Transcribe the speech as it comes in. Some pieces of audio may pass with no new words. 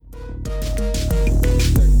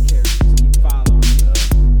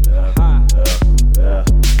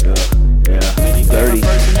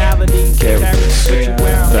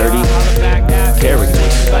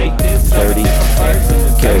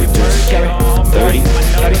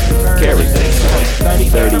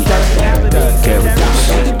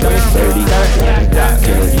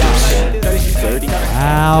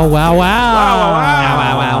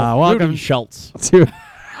Welcome, Schultz.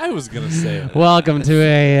 I was going to say it. Welcome to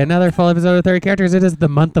another full episode of 30 Characters. It is the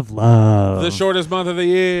month of love. The shortest month of the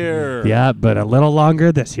year. Yeah, but a little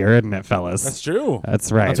longer this year, isn't it, fellas? That's true.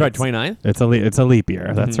 That's right. That's right, 29th? It's a leap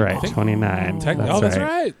year. That's right, 29. That's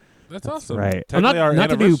right. That's awesome. Right. Not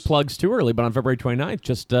to do plugs too early, but on February 29th,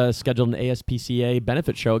 just scheduled an ASPCA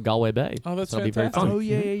benefit show at Galway Bay. Oh, that's That'll be very fantastic. fun. Oh,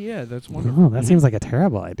 yeah. That's wonderful. Oh, that seems like a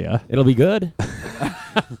terrible idea. It'll be good.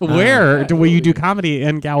 Where will you do comedy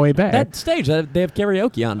in Galway Bay? That stage, they have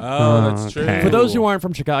karaoke on. Oh, that's true. okay. For those who aren't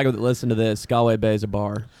from Chicago that listen to this, Galway Bay is a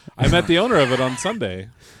bar. I met the owner of it on Sunday.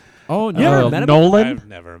 Oh, You ever Oh, met him? Nolan? I've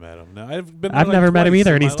never met him. No, I've been. I've never met him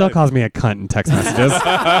either, and he still calls me a cunt in text messages.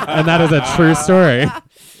 And that is a true story.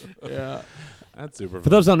 Yeah, that's super. For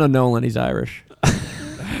those who don't know Nolan, he's Irish.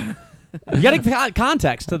 You got to give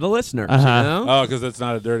context to the listeners. Uh-huh. You know? Oh, because it's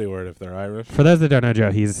not a dirty word if they're Irish. For those that don't know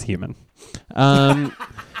Joe, he's human.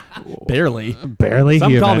 Barely. Barely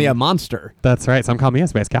Some human. call me a monster. That's right. Some call me a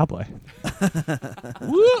space cowboy.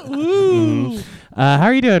 Woo! How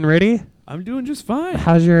are you doing, Rudy? I'm doing just fine.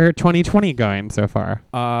 How's your 2020 going so far?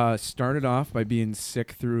 Started off by being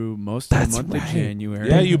sick through most That's of the month right. of January.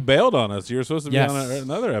 Yeah, you bailed on us. You were supposed to be Yes. on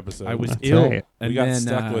another episode. I was That's ill. right. And we got then,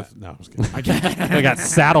 stuck with. No, I was kidding. We got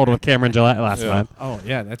saddled with Cameron Gillette last Yeah. month. Oh,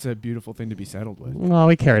 yeah, that's a beautiful thing to be settled with. Well,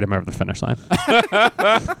 we carried him over the finish line.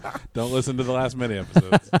 Don't listen to the last mini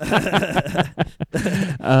episodes.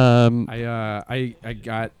 I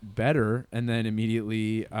got better and then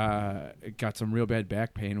immediately got some real bad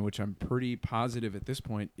back pain, which I'm pretty positive at this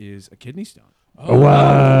point is a kidney stone.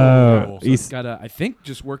 Whoa. So It's got to, I think,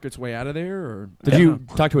 just work its way out of there. Or Did you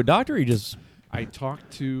talk to a doctor or you just... I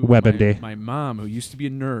talked to WebMD. my mom, who used to be a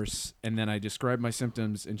nurse, and then I described my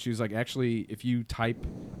symptoms, and she was like, actually, if you type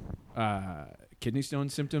kidney stone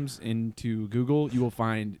symptoms into Google, you will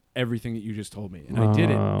find everything that you just told me. And I did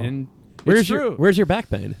it, and it's true. Where's your back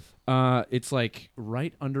pain? It's like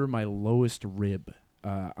right under my lowest rib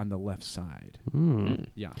on the left side.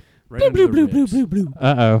 Yeah. Right under the ribs.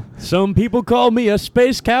 Uh-oh. Some people call me a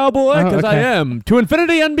space cowboy Oh, because I okay. am. To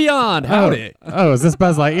infinity and beyond. Howdy. Oh, is this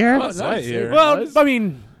Buzz Lightyear? Buzz Lightyear. Well, I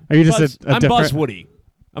mean, Are you just a I'm different... Buzz Woody.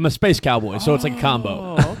 I'm a space cowboy, so it's like a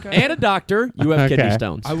combo. Oh, okay. And a doctor. You have kidney Okay.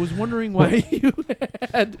 stones. I was wondering why you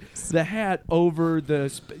had the hat over the,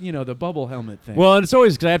 the bubble helmet thing. Well, it's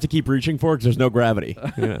always because I have to keep reaching for it because there's no gravity.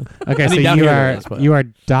 Yeah. Okay, I so mean, down you here are it is, but- you are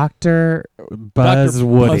Dr. Buzz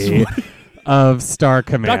Woody of Star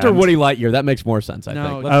Command. Dr. Woody Lightyear. That makes more sense, I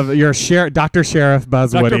No, think. Of your Dr. Sheriff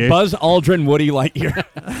Buzz Dr. Woody. Buzz Aldrin Woody Lightyear.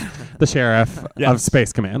 The sheriff Yes. of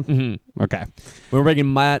Space Command. Mm-hmm. Okay. We're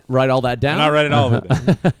making Matt write all that down. I'm not writing all of it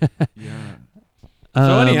down. yeah.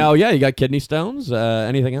 So anyhow, yeah, you got kidney stones.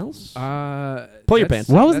 Anything else? Pull your pants.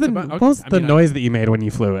 What was that's the about- what was I the mean, noise that you made when you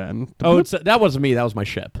flew in? That wasn't me. That was my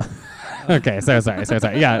ship. Okay, so sorry.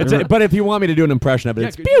 Yeah. But if you want me to do an impression of it, Yeah,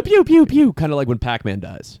 it's good. pew pew pew pew, kind of like when Pac-Man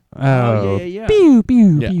dies. Oh. yeah. Pew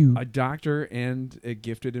pew Yeah. pew. A doctor and a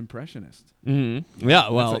gifted impressionist. Mm-hmm. Yeah.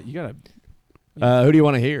 Well, You gotta. who do you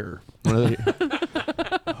want to hear? One of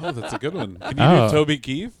the- Oh, that's a good one. Can you Oh. do Toby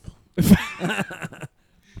Keith?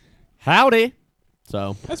 Howdy.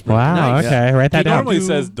 So. That's pretty Wow. nice. Okay, write He that down. normally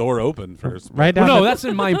says door open first. Write Well, down. no, the- that's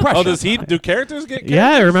in my impression. Oh, does he? Do characters get?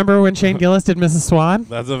 Yeah, characters? remember when Shane Gillis did Mrs. Swan?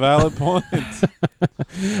 That's a valid point.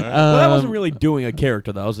 Well, that wasn't really doing a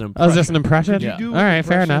character, though. That was an That impression. was just an impression. Did Yeah. you do All right,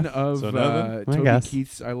 fair an enough. impression Of So nothing? I Toby guess.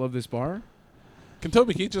 Keith's "I Love This Bar"? Can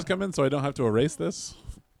Toby Keith just come in so I don't have to erase this?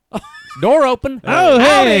 Door open. Oh,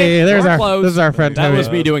 Howdy. hey, there's Door our closed. this is our friend That Toby. was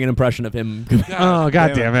me doing an impression of him. Oh,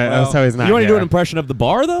 god damn it! Well, so he's not. You want to do here. an impression of the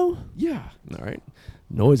bar, though? Yeah. All right.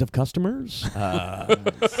 Noise of customers.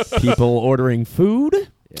 People ordering food.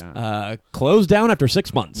 Yeah. Closed down after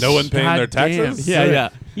 6 months. No one paying God their damn. taxes? Yeah.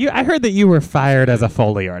 I heard that you were fired as a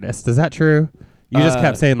Foley artist. Is that true? You just Uh,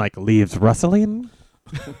 kept saying like leaves rustling,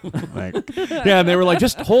 like Yeah, and they were like,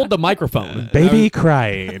 just hold the microphone. baby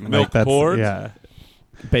crying, Milk like that's poured? yeah.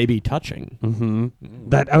 Baby touching. Mm-hmm.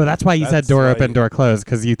 That's why you said That's door why open, you- door closed,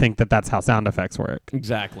 because you think that that's how sound effects work.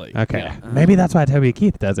 Exactly. Okay, Yeah. maybe that's why Toby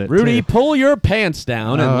Keith does it. Rudy, too. pull your pants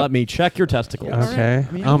down and Oh. let me check your testicles. Okay.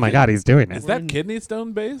 I mean, Oh my God, he's doing it. Is that kidney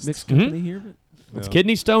stone based? Mixed Mhm. company here? It's Yeah.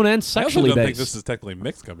 kidney stone and I also sexually don't think based. this is technically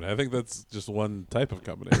mixed company. I think that's just one type of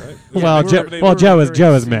company, right? Well, we're Joe is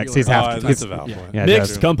very mixed. He's singular. half. that's He's, a valid yeah. point. Yeah,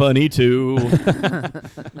 Mixed Joe's- company too.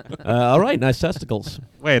 All right, nice testicles.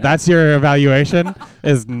 Wait, that's your evaluation?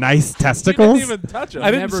 Is nice You testicles? didn't even touch him.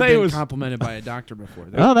 I didn't Never say been it was- complimented by a doctor before.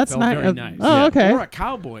 That Oh, that's felt nice. very nice. Oh, okay. Or a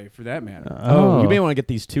cowboy, for that matter. Oh, you may want to get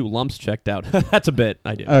these 2 lumps checked out. That's a bit.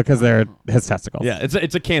 I do. because they're his testicles. Yeah,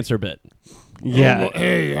 it's a cancer bit. Yeah.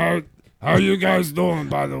 Hey, how you guys doing,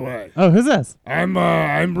 by the way? Oh, who's this?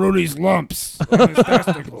 I'm Rudy's lumps on his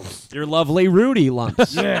testicles. Your lovely Rudy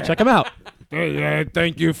lumps. Yeah. Check them out. Hey,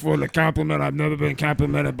 thank you for the compliment. I've never been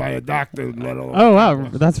complimented by a doctor, let alone. Oh, wow.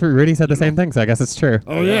 That's for Rudy said the same thing, so I guess it's true.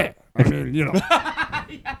 Oh yeah. I mean,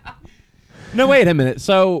 No, wait a minute.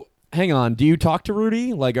 So, hang on. Do you talk to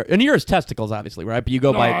Rudy? And you're his testicles, obviously, right? But you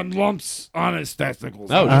go no, by. I'm lumps on his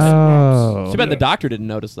testicles. Oh, I said lumps. Too bad the Yeah. doctor didn't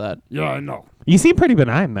notice that. Yeah, I know. You seem pretty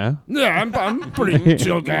benign, though. Yeah, I'm a pretty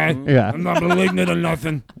chill guy. Yeah. I'm not malignant or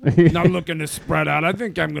nothing. Not looking to spread out. I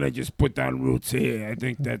think I'm gonna just put down roots here. I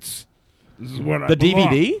think this is what I The belong.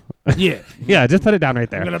 DVD? Yeah. Yeah, just put it down right I'm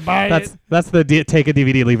there. gonna buy That's the take a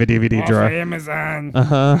DVD, leave a DVD off of drawer. Amazon. Uh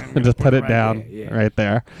huh. I'm And gonna just put it right down there, yeah. right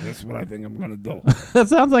there. That's what I think I'm gonna do. That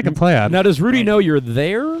sounds like a plan. Now, does Rudy know you're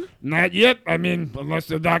there? Not yet. I mean, unless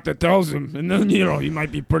the doctor tells him, and then he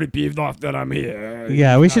might be pretty peeved off that I'm here.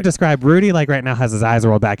 Yeah, we should describe Rudy like right now has his eyes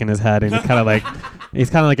rolled back in his head and he's kind of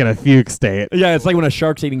like in a fugue state. Yeah, it's like when a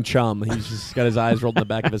shark's eating chum. He's just got his eyes rolled in the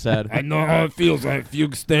back of his head. I know how it feels. I have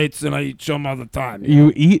fugue states, and I eat chum all the time.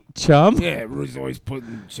 You eat chum? Yeah, Rudy's always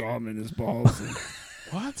putting chum in his balls. And,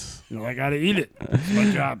 What? I gotta eat it. It's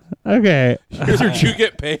my job. Okay. Did you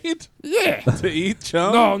get paid Yeah. to eat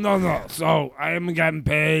chum? No. So I haven't gotten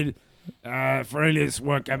paid for any of this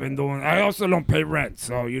work I've been doing. I also don't pay rent,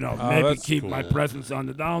 so maybe that's keep my cool. presence on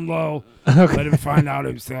the down low. Let him find out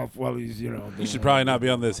himself while he's You doing should probably not be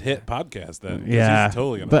on this hit podcast then. 'cause Yeah. He's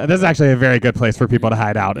totally gonna. But this is actually a very good place for people to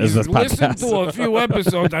hide out is this Listen podcast. to a few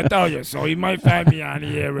episodes, I tell you. So he might find me on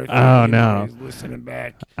here. If Oh, no. he's listening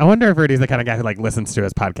back. I wonder if Rudy's the kind of guy who listens to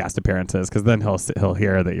his podcast appearances because then he'll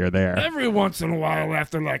hear that you're there. Every once in a while,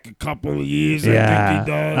 after like a couple of years, I Yeah. think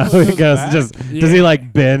he does. Oh, he goes Back? does he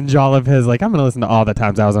binge all of his I'm gonna listen to all the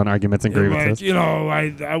times I was on Arguments and Grievances?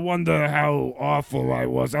 I wonder how awful I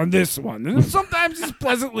was on this one. And sometimes he's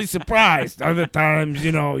pleasantly surprised. Other times,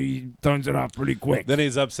 he turns it off pretty quick. Then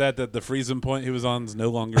he's upset that the freezing point he was on is no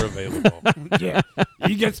longer available. Yeah,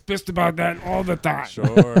 he gets pissed about that all the time.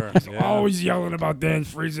 Sure. He's yeah. always yelling about Dan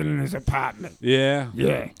freezing in his apartment. Yeah.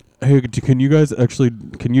 Yeah. Hey, can you guys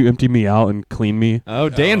can you empty me out and clean me? Oh,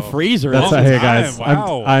 Dan Oh. Freezer. That's long hey time, guys.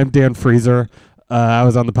 wow. I'm Dan Freezer. I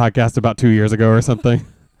was on the podcast about 2 years ago or something.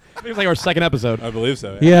 It was like our second episode. I believe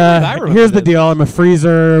so. Yeah, I remember here's the this. deal. I'm a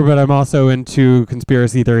freezer, but I'm also into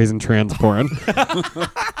conspiracy theories and trans porn.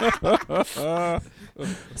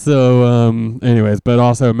 So, anyways, but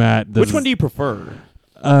also Matt. Which one do you prefer?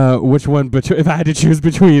 Which one? If I had to choose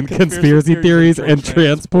between conspiracy theories and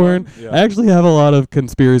trans porn, Yeah. I actually have a lot of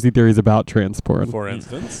conspiracy theories about trans porn. For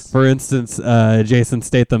instance. For instance, Jason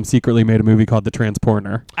Statham secretly made a movie called The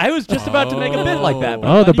Transporter. I was just about to make a bit like that.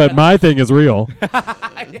 But my thing is real.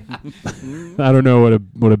 I don't know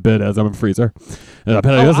what a bit is. I'm a freezer. And I'll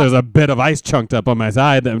tell you this, there's a bit of ice chunked up on my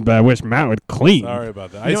side that I wish Matt would clean. Sorry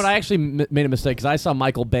about that. You know what? I actually made a mistake because I saw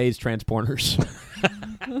Michael Bay's Transporters.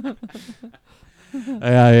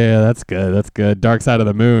 Yeah, that's good. That's good. Dark Side of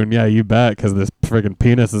the Moon. Yeah, you bet, because this friggin'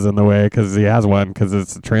 penis is in the way because he has one because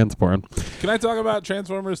it's a trans porn. Can I talk about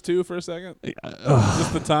Transformers 2 for a second?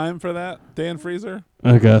 Just the time for that, Dan Freezer?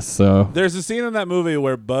 I guess so. There's a scene in that movie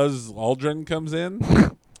where Buzz Aldrin comes in.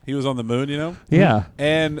 He was on the moon, Yeah.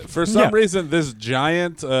 And for some reason, this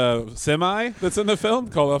giant semi that's in the film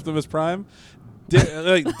called Optimus Prime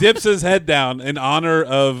dips his head down in honor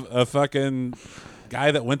of a fucking guy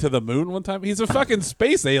that went to the moon one time. He's a fucking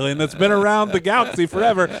space alien that's been around the galaxy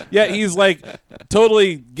forever. Yet he's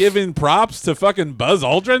totally giving props to fucking Buzz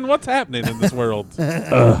Aldrin. What's happening in this world?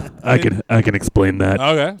 I can explain that.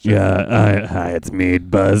 Okay. Sure. Yeah. Hi, it's me,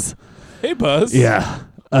 Buzz. Hey, Buzz. Yeah.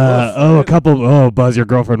 Buzz, your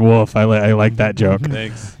girlfriend Wolf. I like that joke.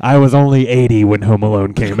 Thanks. I was only 80 when Home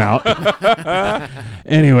Alone came out.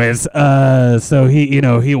 Anyways, so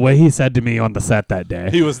what he said to me on the set that day.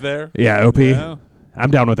 He was there. Yeah, OP. Yeah. I'm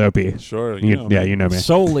down with OP. Sure. You know yeah, me. you know me.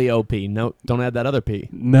 Solely OP. No, don't add that other P.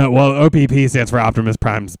 No, well, OPP stands for Optimus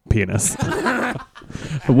Prime's penis,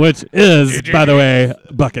 which is, by the way,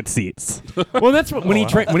 bucket seats. Well, that's when he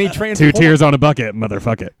when he Two tiers on a bucket,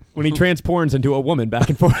 motherfuck it. when he transporms into a woman back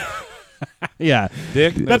and forth. Yeah.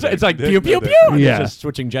 Dick. No That's dick. it's like Dick, pew no pew dick. pew. Yeah. It's just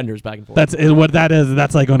switching genders back and forth. That's what that is.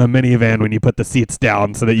 That's like on a minivan when you put the seats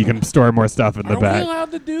down so that you can store more stuff in the Are we back.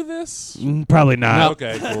 allowed to do this? Probably not.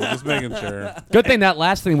 Okay, cool. Just making sure. Good thing that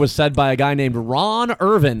last thing was said by a guy named Ron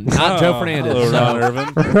Irvin, not Joe Fernandez. Hello, So- Ron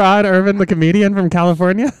Irvin. Ron Irvin, the comedian from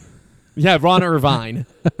California. Yeah, Ron Irvine.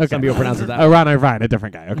 Some people pronounce it that. Oh, Ron Irvine, a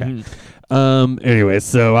different guy. Okay. Anyways,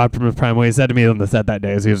 so Optimus Prime, what he said to me on the set that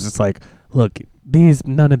day is he was just like, "Look,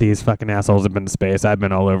 none of these fucking assholes have been to space. I've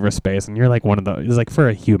been all over space, and you're like one of the. He's like, for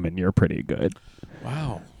a human, you're pretty good.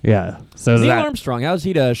 Wow. Yeah. So Neil that Armstrong, how's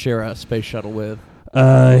he to share a space shuttle with?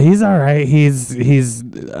 he's all right. He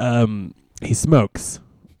smokes.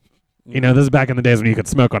 You know, this is back in the days when you could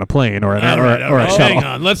smoke on a plane or a shuttle. Hang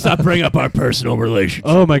on, let's not bring up our personal relationship.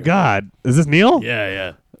 Oh my God, is this Neil?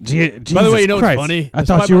 Yeah. By the way, you know what's funny? I That's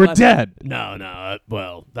thought why you my were last- dead. No.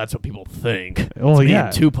 Well, that's what people think. Well, it's me yeah.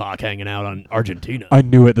 and Tupac hanging out on Argentina. I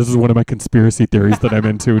knew it. This is one of my conspiracy theories that I'm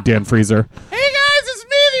into. Dan Freezer. Hey guys, it's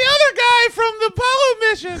me, the other guy from the Apollo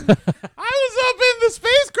mission. I was up in the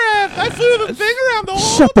spacecraft. I flew the thing around the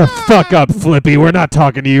whole Shut the time. fuck up, Flippy. We're not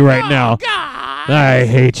talking to you right now. God. I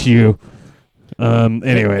hate you.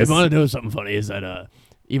 Anyways. If you want to know something funny is that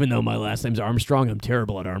even though my last name's Armstrong, I'm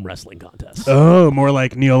terrible at arm wrestling contests. Oh, more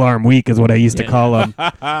like Neil Arm Week is what I used to call him.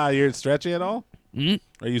 You're stretchy at all?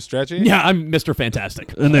 Are you stretchy? Yeah, I'm Mr.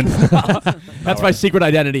 Fantastic. And then That's my secret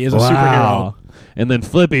identity as a wow. And then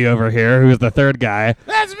Flippy over here, who's the third guy.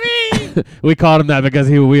 That's me. We called him that because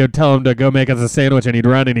we would tell him to go make us a sandwich and he'd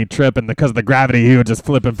run and he'd trip, and because of the gravity he would just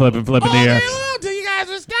flip in the All air. day long till you guys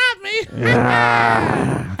would stop me.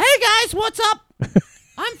 Hey guys, what's up?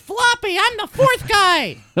 I'm Floppy. I'm the fourth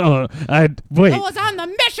guy. Oh, wait. I was on the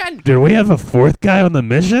mission. Did we have a fourth guy on the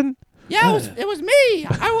mission? Yeah, it was me.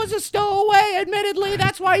 I was a stowaway, admittedly.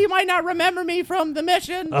 That's why you might not remember me from the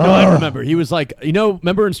mission. No, I remember. He was like,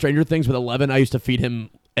 remember in Stranger Things with 11, I used to feed him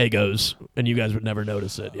Eggos, and you guys would never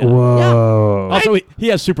notice it. Yeah. Whoa. Also, he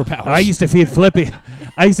has superpowers. I used to feed Flippy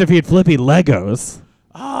Legos.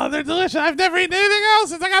 Oh, they're delicious. I've never eaten anything else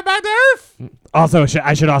since I got back to Earth. Also,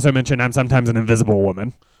 I should also mention I'm sometimes an invisible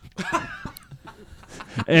woman.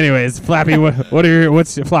 Anyways, Flappy,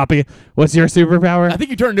 what's Floppy? What's your superpower? I think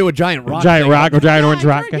you turned into a giant rock. Giant thing. rock or giant orange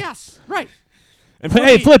rock? Yes, right. And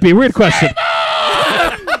Hey, Flippy, weird question.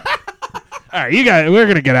 All right, we're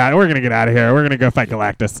gonna get out. We're gonna get out of here. We're gonna go fight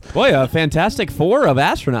Galactus. Boy, a Fantastic Four of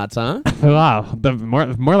astronauts, huh? Wow, the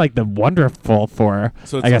more like the Wonderful Four.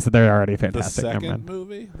 So I guess that they're already The fantastic. Never second mind.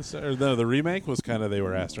 movie? The remake was kind of they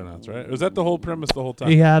were astronauts, right? Was that the whole premise the whole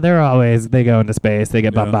time? Yeah, they go into space. They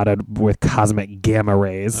get Yeah. bombarded with cosmic gamma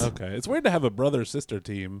rays. Okay. It's weird to have a brother-sister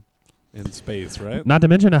team in space, right? Not to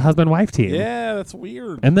mention a husband-wife team. Yeah, that's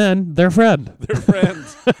weird. And then their friend. They're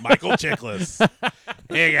friends. Michael Chiklis.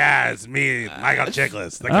 Hey guys, me, Michael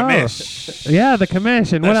Chiklis, the commish, Yeah, the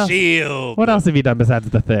commission. What the else? Shield. What else have you done besides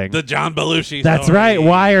the thing? The John Belushi. That's story. right,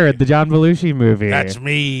 Wired, the John Belushi movie. That's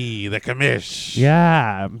me, the commish.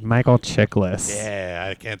 Yeah, Michael Chiklis. Yeah,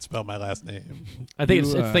 I can't spell my last name. I think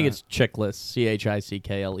You, it's Chickless,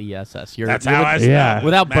 Chickles. That's how I spell yeah. it.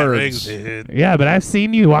 Without Matt birds. Riggs did. Yeah, but I've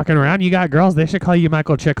seen you walking around. You got girls. They should call you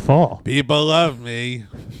Michael Chick Full. People love me.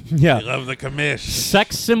 Yeah. They love the commish.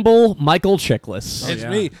 Sex symbol Michael Chickless. It's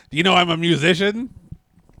me. Do you know I'm a musician?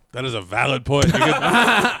 That is a valid point. You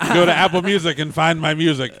can go to Apple Music and find my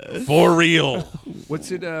music for real. What's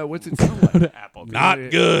it sound like? Not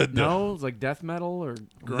good. No, it's like death metal or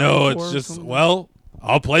No, grindcore it's or just something?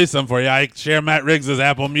 I'll play some for you. I share Matt Riggs'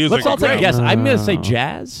 Apple Music. Let's all take a account. guess. I'm going to say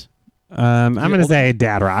jazz. I'm gonna say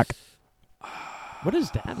Dad Rock. What is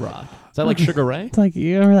Dad Rock? Is that like Sugar Ray? It's like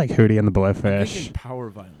like Hootie and the I'm Blowfish. thinking power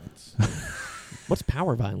violence. What's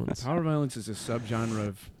power violence? Power violence is a subgenre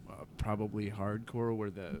of probably hardcore where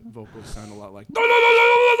the vocals sound a lot like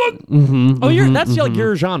Mm-hmm, Oh, that's like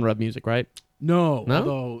your genre of music, right? No, No?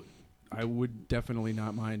 although I would definitely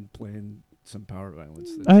not mind playing some power violence.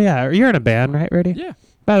 Oh yeah, you're in a band, right, Rudy? Yeah.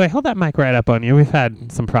 By the way, hold that mic right up on you. We've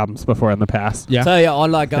had some problems before in the past. Yeah. Tell you, I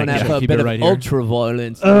like Thank going you. after a Keep bit it of right here. ultra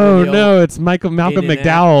violence. Oh no, it's Malcolm In and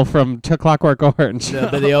McDowell from Clockwork Orange.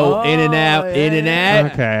 But the old in and out, in and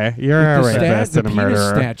out. Okay, you're a rapist and a penis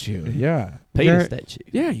murderer. statue. Yeah. Penis statue.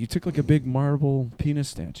 Yeah, you took like a big marble penis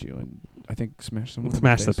statue and I think smashed someone. in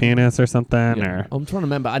Smash the face. penis or something, Yeah. I'm trying to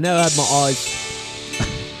remember. I know I had my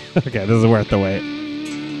eyes. or okay, this is worth the wait.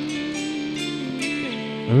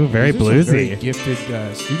 Ooh, very These are some bluesy. very gifted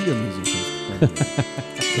studio musicians. right here.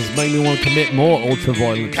 This made me want to commit more ultra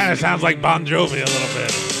violence. Kind of sounds like Bon Jovi a little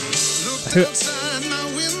bit.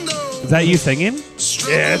 Is that you singing?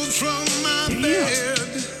 Yes.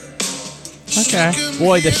 Okay.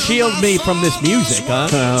 Boy, to shield me from this music, huh?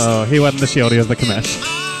 Oh, he wasn't the Shield. He was the commish.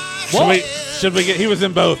 Should we get? He was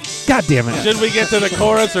in both. God damn it. Should we get to the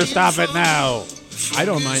chorus or stop it now? I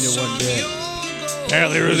don't mind it one bit.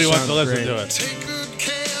 Apparently, Rudy wants to sounds listen great. to it.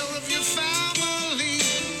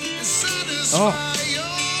 Oh,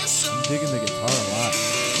 I'm digging the guitar a lot.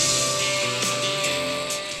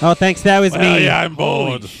 Oh, thanks. That was Well, me. yeah, I'm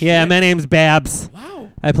bored. Yeah, my name's Babs. Wow.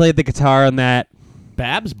 I played the guitar on that.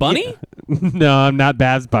 Babs Bunny? No, I'm not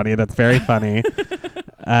Babs Bunny. That's very funny.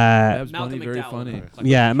 Babs Malcolm Bunny, very McDowell. funny.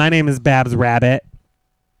 Yeah, my name is Babs Rabbit.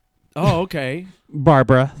 Oh, okay.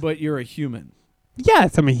 Barbara. But you're a human.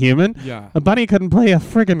 Yes, I'm a human. Yeah. A bunny couldn't play a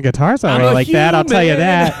friggin' guitar solo I'm a like that. I'll tell you human.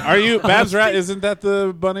 that. Are you Babs Rat? Isn't that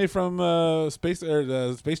the bunny from Space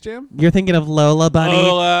Jam? You're thinking of Lola Bunny.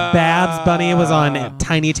 Lola. Babs Bunny was on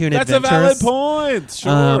Tiny Toon That's Adventures. a valid point.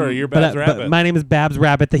 Sure, you're Babs but Rabbit. my name is Babs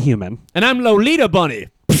Rabbit the human. And I'm Lolita Bunny.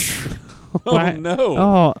 oh Why- no!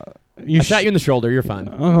 Oh, you I shot you in the shoulder. You're fine.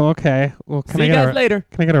 Oh, okay. Well, can See I you get guys later.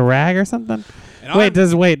 Can I get a rag or something? And Wait,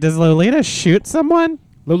 does Lolita shoot someone?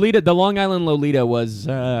 Lolita, the Long Island Lolita was.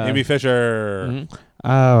 Amy Fisher. Mhm.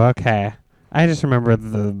 Oh, okay. I just remember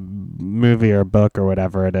the movie or book or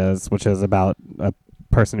whatever it is, which is about a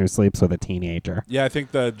person who sleeps with a teenager. Yeah, I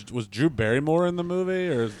think that was Drew Barrymore in the movie,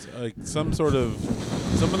 or like some sort of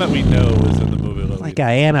someone that we know is in the movie. Like a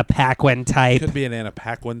Anna Paquin type. Could be an Anna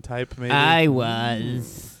Paquin type, maybe. I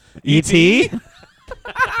was. E.T.?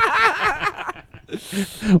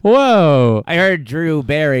 Whoa. I heard Drew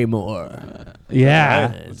Barrymore. Yeah.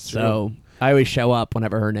 That's So I always show up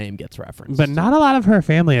whenever her name gets referenced. But not a lot of her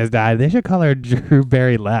family has died. They should call her Drew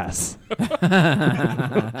Barry Less. a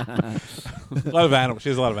lot of animals. She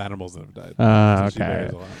has a lot of animals that have died. So she Okay.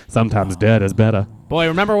 buries a lot. Sometimes dead is better. Boy,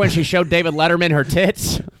 remember when she showed David Letterman her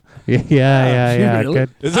tits? Yeah. really? Good.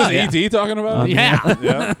 Is this Oh, yeah. E.T. talking about? Yeah.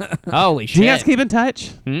 Yeah. Holy shit. Do you guys keep in touch?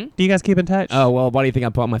 Hmm? Do you guys keep in touch? Oh, well, why do you think I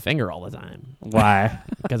put on my finger all the time? Why?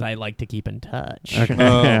 Because I like to keep in touch. Okay.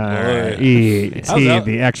 boy. E.T.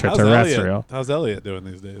 the extraterrestrial. How's Elliot doing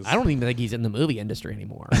these days? I don't even think he's in the movie industry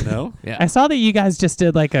anymore. know. Yeah. I saw that you guys just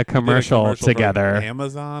did like a Did a commercial for together,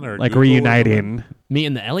 Amazon or like Google or reuniting. Me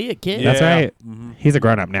and the Elliot kid? Yeah. That's right. Mhm. He's a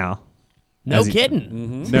grown-up now. No As he- kidding.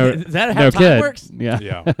 Mhm. No, Is that how no time kid. works? Yeah.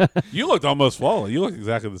 Yeah. You looked almost flawless. You look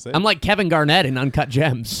exactly the same. I'm like Kevin Garnett in Uncut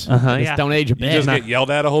Gems. Uh-huh, Just yeah. don't age a you bit. just get yelled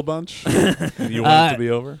at a whole bunch. And you want it to be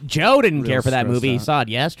over. Joe didn't care for that stressed movie. He out. saw it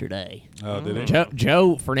yesterday. Oh, did he?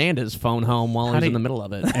 Joe Fernandez phoned home while he How was do in the you- middle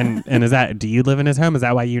of it. And is that? Do you live in his home? Is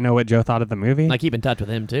that why you know what Joe thought of the movie? I keep in touch with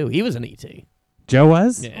him too. He was an ET. Joe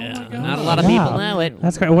was. Yeah, not a lot of people know it.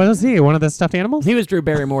 That's great. What was he? One of the stuffed animals? He was Drew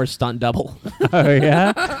Barrymore's stunt double. Oh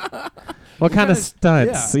yeah. What kind of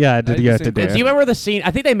stunts? Yeah, did I you have just to think- do? Do you remember the scene? I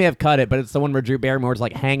think they may have cut it, but it's the one where Drew Barrymore's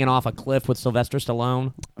like hanging off a cliff with Sylvester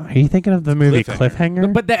Stallone. Are you thinking of the movie Cliffhanger.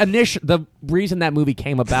 Cliffhanger? But the reason that movie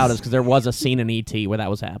came about is because there was a scene in ET where that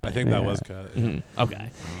was I happening. think that was cut. Okay. I didn't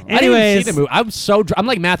even Anyways. see the movie. I'm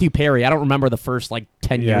like Matthew Perry. I don't remember the first like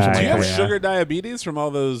 10 years Yeah, of Do my you have life. yeah. sugar diabetes from all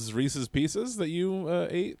those Reese's Pieces that you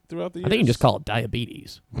ate throughout the years? I think you can just call it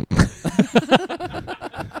diabetes.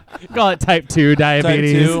 Call it type 2 Type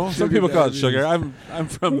diabetes. 2. Some people call it sugar. I'm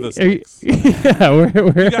from the Are you- sticks. yeah, we're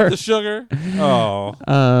You got the sugar? Oh.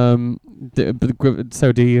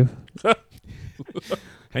 so do you?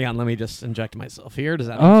 Hang on, let me just inject myself here. Does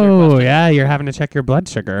that answer your Oh question? yeah, you're having to check your blood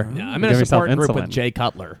sugar. Yeah, I'm Give in a yourself support group insulin. with Jay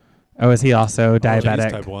Cutler. Oh, is he also He's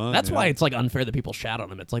diabetic? type 1. That's yeah. why it's like unfair that people shout on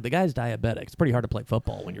him. It's like the guy's diabetic. It's pretty hard to play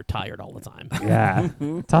football when you're tired all the time. Yeah.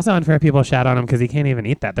 It's also unfair people shout on him because he can't even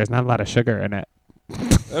eat that. There's not a lot of sugar in it.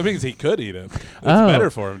 That means he could eat it. It's Oh. better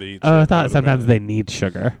for him to eat. Oh, I shit, thought would sometimes imagine. they need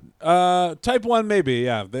sugar. Type 1 maybe,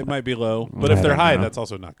 yeah. They might be low. But I if they're don't high, know. that's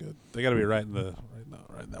also not good. They got to be right in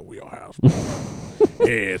that wheelhouse.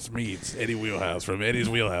 Hey, it's me. It's Eddie Wheelhouse from Eddie's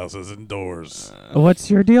Wheelhouses Indoors. What's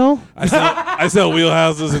your deal? I sell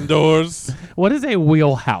wheelhouses indoors. What is a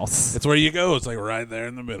wheelhouse? It's where you go. It's like right there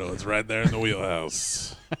in the middle. It's right there in the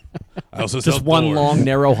wheelhouse. I also sell Just one doors. long,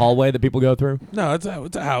 narrow hallway that people go through. No, it's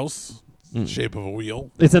a house. Shape of a wheel.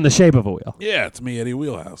 It's in the shape of a wheel. Yeah, it's me, Eddie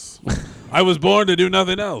Wheelhouse. I was born to do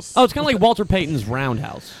nothing else. Oh, it's kind of like Walter Payton's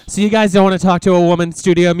Roundhouse. So you guys don't want to talk to a woman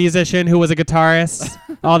studio musician who was a guitarist?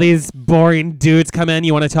 All these boring dudes come in.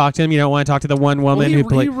 You want to talk to him. You don't want to talk to the one Well, woman he, who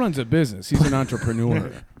played. he runs a business. He's an entrepreneur.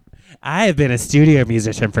 I have been a studio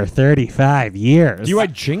musician for 35 years. Do you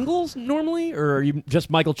write jingles normally, or are you just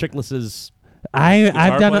Michael Chiklis's?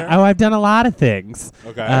 I've done player? I've done a lot of things.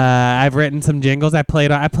 Okay. I've written some jingles. I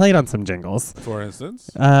played on some jingles. For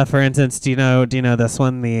instance. For instance, do you know this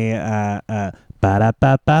one? The ba da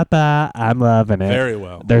ba ba ba. I'm loving it. Very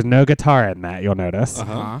well. There's no guitar in that. You'll notice.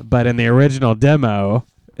 Uh-huh. But in the original demo,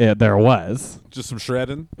 there was. Just some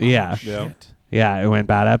shredding. Yeah. Yeah. Yeah, it went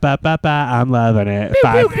ba da ba ba ba. I'm loving it.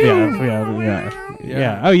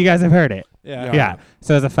 Yeah. Oh, you guys have heard it. Yeah.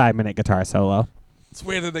 So it's a 5-minute guitar solo. It's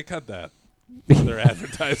weird that they cut that. Their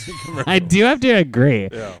advertising commercial. I do have to agree.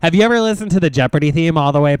 Yeah. Have you ever listened to the Jeopardy theme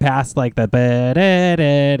all the way past like the and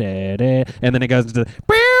then it goes to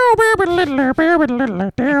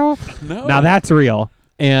No. Now that's real,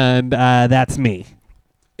 and that's me.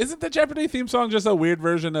 Isn't the Jeopardy theme song just a weird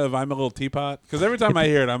version of I'm a Little Teapot? Because every time I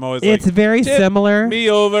hear it, I'm always It's like, very "Tip similar. me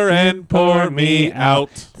over and pour me out.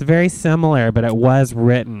 It's very similar, but it was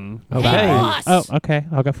written. Okay. Hey, boss. Oh, okay.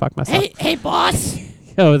 I'll go fuck myself. Hey, boss.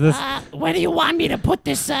 Oh, is this Where do you want me to put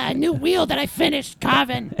this new wheel that I finished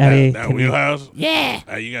carving? Eddie? That can you- wheelhouse?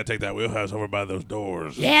 Yeah. You got to take that wheelhouse over by those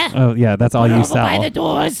doors. Yeah. Oh, yeah. That's all Put it you over by sell. the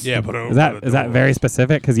doors. Yeah, put it over Is by that the is that door. very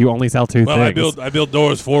specific? Because you only sell two Well, things. I build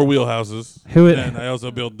doors for wheelhouses. And I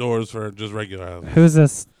also build doors for just regular houses. Who is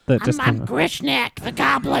this that just I'm came? Grishnak, the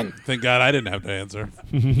goblin. Thank God I didn't have to answer.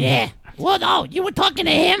 Yeah. Well, no, you were talking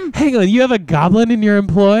to him? Hang on, you have a goblin in your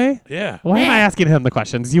employ? Yeah. Why am Yeah. I asking him the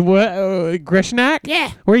questions? You what? Grishnak?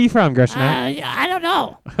 Yeah. Where are you from, Grishnak? I don't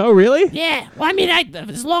know. Oh, really? Yeah. Well, I mean,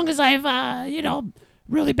 as long as I've,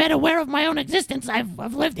 really been aware of my own existence, I've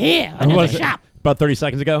lived here under was the it? shop. About 30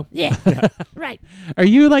 seconds ago. Yeah. Right. Are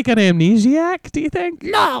you like an amnesiac? Do you think?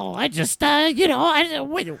 No, I just, where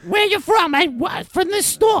you from? From this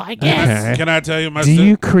store, I guess. Okay. Can I tell you my Do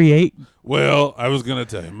you create? Well, I was going to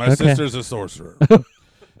tell you. My Okay. sister's a sorcerer.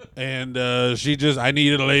 And I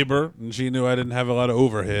needed labor, and she knew I didn't have a lot of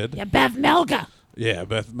overhead. Yeah, Bev Melga. Yeah,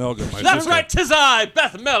 Beth Melga, my That's sister. right, 'tis I,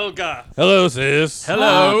 Beth Melga. Hello, sis.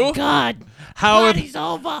 Oh, God. How are Party's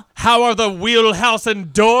over. the wheelhouse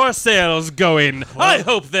and door sales going? I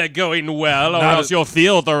hope they're going well, or Not else a- you'll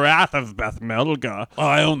feel the wrath of Beth Melga. Well,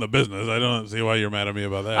 I own the business. I don't see why you're mad at me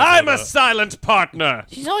about that. I'm but, a silent partner.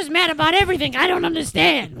 She's always mad about everything. I don't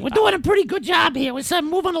understand. We're doing a pretty good job here. We're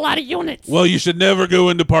moving a lot of units. Well, you should never go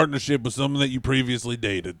into partnership with someone that you previously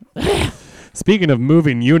dated. Speaking of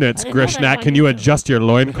moving units, I didn't know that Grishnak, about can you. you adjust your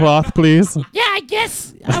loincloth, please? Yeah, I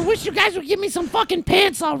guess. I wish you guys would give me some fucking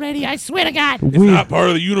pants already. I swear to God. It's not part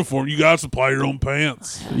of the uniform. You got to supply your own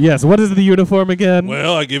pants. Yes, what is the uniform again?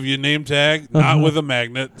 Well, I give you a name tag, not with a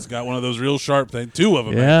magnet. It's got one of those real sharp things. 2 of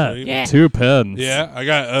them, yeah, actually. Yeah. 2 pins. Yeah, I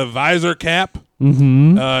got a visor cap.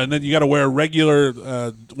 Mm-hmm. And then you got to wear a regular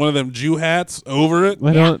one of them Jew hats over it.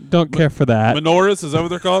 I don't care for that. Menorahs, is that what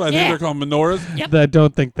they're called? I think Yeah. they're called menorahs. I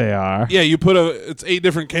don't think they are. Yeah, you put it's 8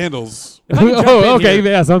 different candles. Oh, okay. here.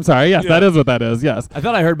 Yes, I'm sorry. Yes, Yeah. that is what that is. Yes. I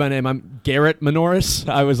thought I heard my name. I'm Garrett Menoris.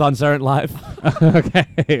 I was on Saturday Night Live.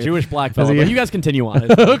 Okay. Jewish black fellow. Is he- But you guys continue on.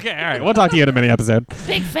 It's- Okay. All right. We'll talk to you in a mini episode.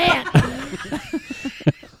 Big fan.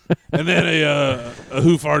 And then a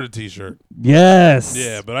Who Farted t-shirt. Yes.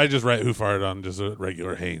 Yeah, but I just write Who Farted on just a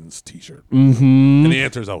regular Hanes t-shirt. Mm-hmm. And the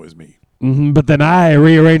answer is always me. But then I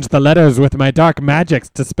rearranged the letters with my dark magics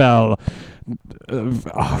to spell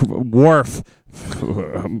Worf.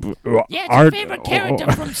 Yeah, it's your favorite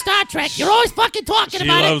character from Star Trek. You're always fucking talking She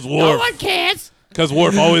about loves it. No Worf. one cares. Because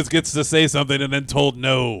Worf always gets to say something and then told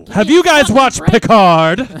no. Have you guys watched Right.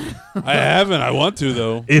 Picard? I haven't. I want to,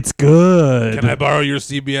 though. It's good. Can I borrow your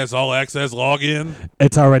CBS All Access login?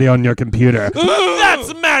 It's already on your computer.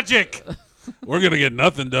 That's magic. We're going to get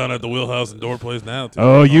nothing done at the Wheelhouse and Door Place now. Too.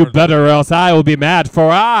 Oh, you Hard. better, or else I will be mad.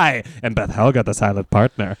 For I am Beth Helga, the silent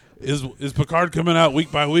partner. Is Picard coming out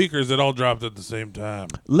week by week, or is it all dropped at the same time?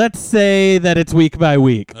 Let's say that it's week by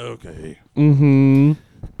week. Okay. Mm-hmm.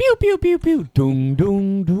 Pew pew pew pew. Doom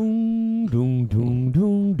doom doom doom doom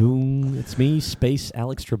doom doom. It's me, Space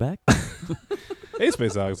Alex Trebek. Hey,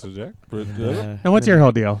 Space Alex and Jack. And what's your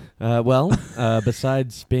whole deal?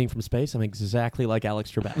 Besides being from space, I'm exactly like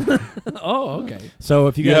Alex Trebek. Oh, okay. So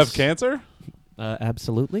if you You guys have cancer?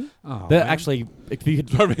 absolutely. Oh, Actually, if you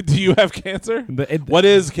could. do you have cancer? It, What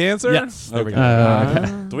is cancer? Yes. There we Okay. go.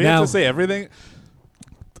 Okay. Do we Now- have to say everything?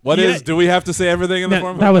 What Yeah. is? Do we have to say everything in the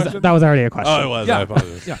form of that a was question? that was already a question. Oh, it was. Yeah. I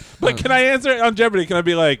apologize. Yeah. But can I answer it on Jeopardy? Can I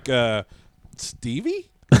be like, Stevie?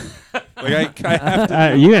 Can I have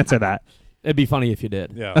to? You answer that. It'd be funny if you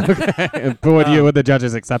did. Yeah. But would the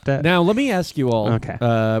judges accept it? Now let me ask you all. Okay.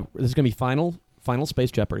 This is gonna be final Space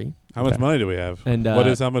Jeopardy. How much money do we have? And what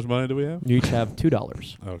is how much money do we have? You each have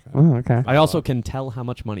 $2. Okay. Oh, okay. I also can tell how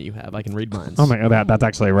much money you have. I can read mine. Oh my god, that's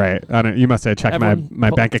actually right. You must have checked Everyone my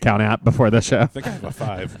pull- bank account app before the show. I think I have a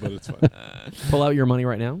 5, but it's fine. Pull out your money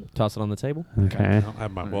right now. Toss it on the table. I Okay. don't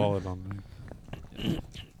have my wallet on me.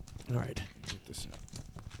 All right.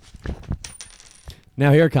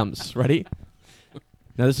 Now here it comes. Ready?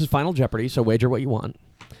 Now this is Final Jeopardy, so wager what you want.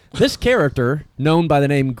 This character, known by the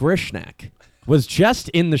name Grishnak, was just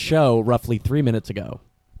in the show roughly 3 minutes ago.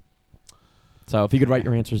 So if you could write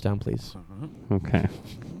your answers down, please. Okay.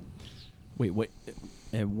 Wait.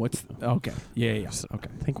 And what's okay? Yeah. Okay.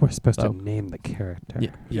 I think we're supposed So- to name the character.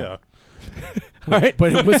 Yeah. Yeah. All right.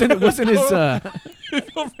 But it wasn't his. I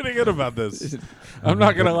feel pretty good about this. I'm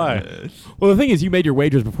not gonna lie. Well, the thing is, you made your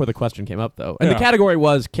wagers before the question came up, though, and the Yeah. category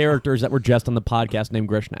was characters that were just on the podcast named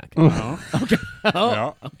Grishnak.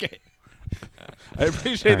 Yeah. Okay. I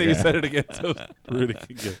appreciate that you said it again so Rudy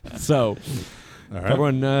can get. So, All right.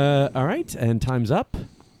 everyone, all right, and time's up.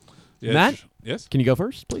 Yes. Matt? Yes. Can you go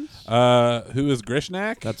first, please? Who is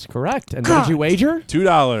Grishnak? That's correct. And what did you wager?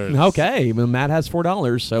 $2. Okay, well, Matt has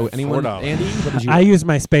 $4. So anyone, $4. Andy, what did you? I used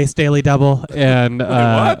my Space Daily Double, and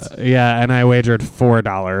what? yeah, and I wagered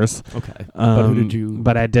 $4. Okay, but who did you?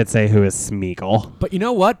 But I did say who is Smeagol. But you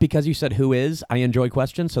know what? Because you said who is, I enjoy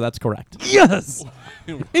questions, so that's correct. Yes,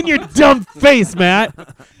 in your dumb face, Matt.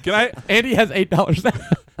 Can I? Andy has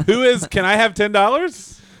 $8. Who is? Can I have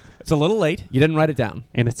 $10? It's a little late. You didn't write it down.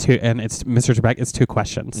 And it's two. And it's Mr. Trebek. It's 2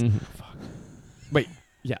 questions. Wait,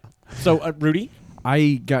 yeah. So Rudy,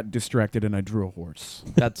 I got distracted and I drew a horse.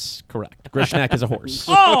 that's correct. Grishnak is a horse.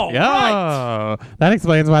 Oh, Yeah, that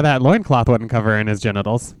explains why that loincloth wouldn't cover in his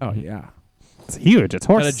genitals. Oh yeah. It's huge. It's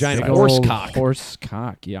horse. Got a giant size. horse Old cock. Horse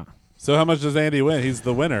cock. Yeah. So how much does Andy win? He's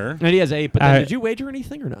the winner. And he has 8. But then, I- did you wager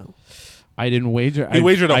anything or no? I didn't wager. He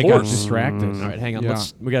wagered a I horse. got distracted. All right, hang on. Yeah.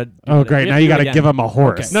 We got. Oh, great! Now you got to give him a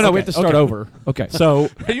horse. No, we have to start over. Okay. So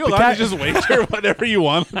Are you allowed to just wager whatever you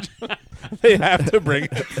want? They have to bring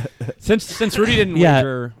it. since Rudy didn't Yeah.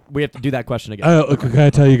 wager, we have to do that question again. Can I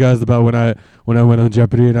tell you guys about when I went on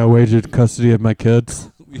Jeopardy and I wagered custody of my kids?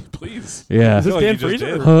 Please. Yeah. Is this I feel Dan like you just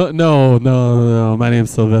Fraser? did. No. My name's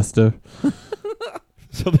Sylvester.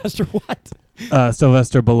 Sylvester what?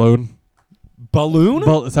 Sylvester Balloon.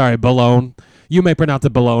 Balloon? Sorry, Balloon. You may pronounce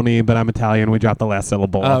it baloney, but I'm Italian. We dropped the last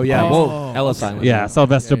syllable. Oh yeah. Oh. Well, Ella silent. Yeah,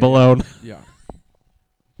 Sylvester Yeah, yeah. Balloon. Yeah.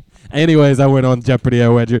 Anyways, I went on Jeopardy. I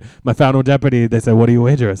wagered my final Jeopardy. They said, "What do you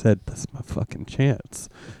wager?" I said, "This is my fucking chance."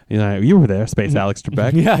 You were there, Space Alex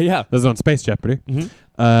Trebek. Yeah. This is on Space Jeopardy. Mhm.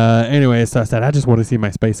 Anyway, so I said, I just want to see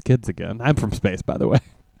my space kids again. I'm from space, by the way.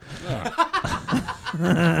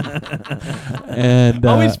 And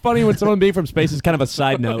Always funny when someone being from space is kind of a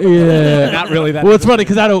side note. yeah, Not really that. Well, it's funny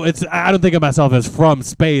because I don't think of myself as from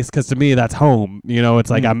space because to me that's home. You know, it's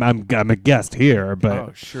like I'm a guest here, but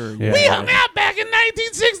Oh sure. Yeah. We hung out back in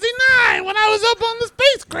 1969 when I was up on the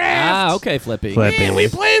spacecraft. Ah, okay, Flippy. Flippy. Yeah, we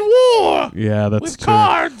played war yeah, that's with true.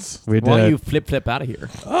 cards. We Why don't you did. flip out of here?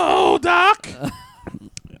 Oh, Doc.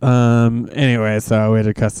 Anyway, so I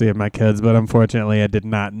waited custody of my kids, but unfortunately, I did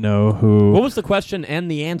not know who. What was the question and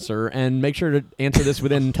the answer? And make sure to answer this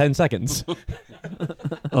within 10 seconds.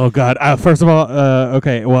 Oh God! First of all,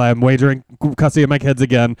 okay. Well, I'm wagering custody of my kids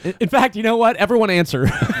again. In fact, you know what? Everyone answer.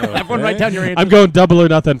 Everyone write down your answer. I'm going double or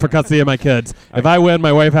nothing for custody of my kids. If I win,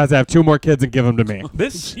 my wife has to have 2 more kids and give them to me.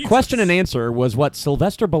 This question and answer was what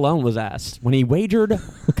Sylvester Stallone was asked when he wagered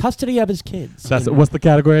custody of his kids. What's the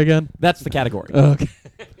category again? That's the category. Okay.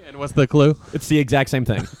 And what's the clue? It's the exact same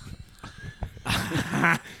thing.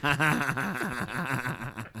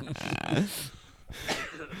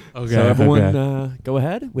 Okay. So everyone, go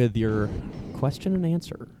ahead with your question and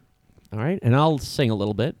answer. All right, and I'll sing a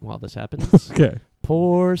little bit while this happens. Okay.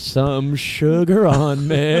 Pour some sugar on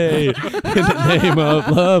me in the name of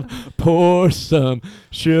love. Pour some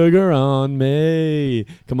sugar on me.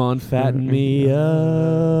 Come on, fatten me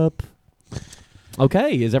up.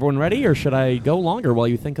 Okay, is everyone ready, or should I go longer while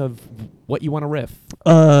you think of what you want to riff?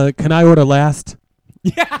 Can I order last?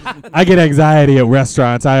 Yeah. I get anxiety at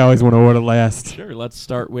restaurants. I always want to order last. Sure, let's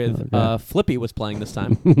start with Okay. Flippy was playing this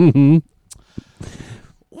time.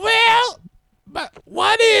 Well, but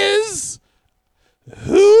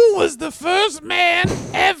who was the first man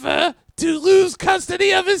ever to lose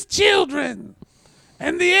custody of his children?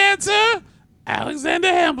 And the answer, Alexander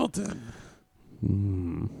Hamilton.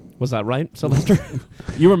 Was that right, Sylvester?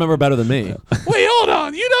 You remember better than me. Wait, hold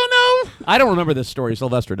on. You don't know? I don't remember this story.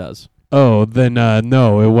 Sylvester does. Oh, then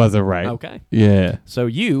no, it wasn't right. Okay. Yeah. So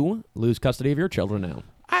you lose custody of your children now.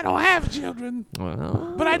 I don't have children,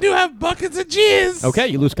 Well, but I do have buckets of jizz. okay,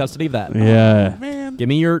 you lose custody of that. Yeah. Man, Give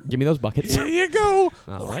me those buckets. here you go.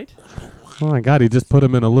 All right. Oh my God, he just put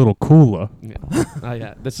him in a little cooler. Yeah.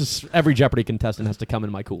 Yeah. This is every Jeopardy contestant has to come in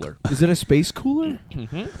my cooler. Is it a space cooler?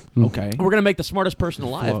 Mm-hmm. Okay. We're gonna make the smartest person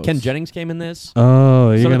alive. Close. Ken Jennings came in this.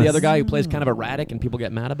 Oh, you're So did gonna the other guy who plays kind of erratic and people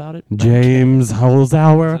get mad about it. James Is that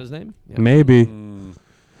Holzhauer? his name? Yeah. Maybe.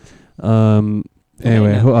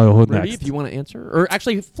 Anyway, now, who Rudy, next? if you want to answer, or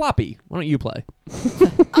actually Floppy, why don't you play?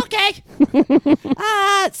 Okay.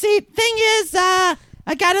 See, thing is,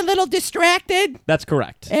 I got a little distracted, That's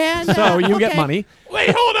correct. and So you get okay. money.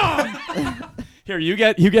 Wait, hold on. Here, you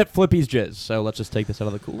get Flippy's jizz. So let's just take this out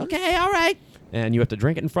of the cooler. Okay, all right. And you have to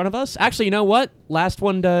drink it in front of us. Actually, you know what? Last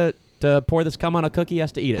one to pour this cum on a cookie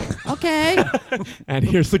has to eat it. Okay. And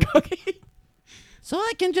here's the cookie. So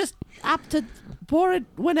I can just opt to pour it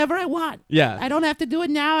whenever I want. Yeah. I don't have to do it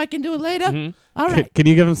now. I can do it later. Mhm. All right. Can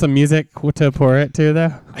you give him some music to pour it to,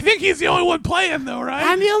 though? I think he's the only one playing, though, right?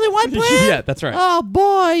 I'm the only one playing? Yeah, that's right. Oh,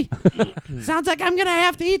 boy. Sounds like I'm going to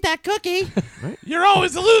have to eat that cookie. You're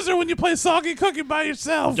always a loser when you play Soggy Cookie by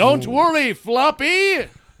yourself. Don't worry, Floppy.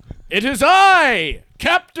 It is I,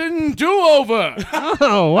 Captain Do-Over,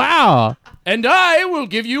 Oh, wow. and I will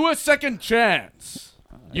give you a second chance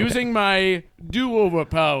using my do-over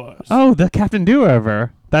powers. Oh, the Captain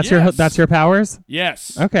Do-Over. That's Yes. that's your powers?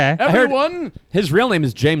 Yes. Okay. Everyone, His real name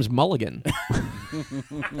is James Mulligan.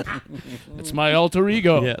 it's my alter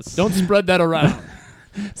ego. Yes. Don't spread that around.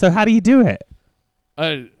 So how do you do it?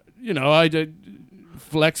 I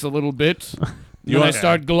flex a little bit. You Then I wanna-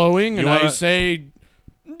 start glowing, and I wanna- say,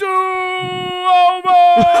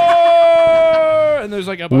 do-over! And there's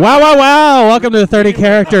like a... Wow, wow, wow. Welcome to the 30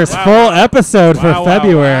 Characters full episode for Wow, wow,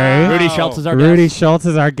 February. wow. Rudy Schultz is our Rudy guest. Schultz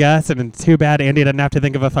is our guest, and too bad Andy didn't have to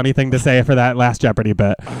think of a funny thing to say for that last Jeopardy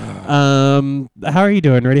bit. How are you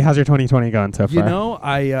doing, Rudy? How's your 2020 going so far? You know,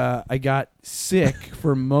 I got sick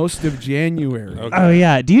for most of January. Okay. Oh,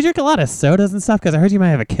 yeah. Do you drink a lot of sodas and stuff? Because I heard you might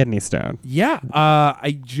have a kidney stone. Yeah,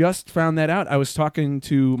 I just found that out. I was talking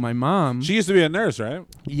to my mom. She used to be a nurse, right?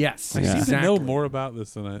 Yes, I Yeah. seem to exactly. know more about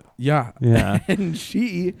this than I. Yeah, Yeah. and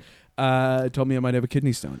she told me I might have a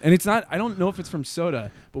kidney stone, and it's not. I don't know if it's from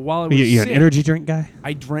soda, but while I was You an sick, energy drink guy?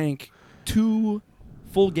 I drank 2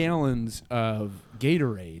 full gallons of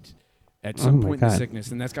Gatorade at some my point in the God.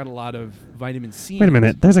 sickness, and that's got a lot of vitamin C. Wait a in it.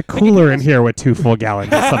 minute. There's a cooler in here with 2 full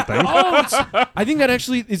gallons of something. Oh, I think that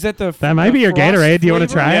actually is that the. That might be your Frost Gatorade. Do you want to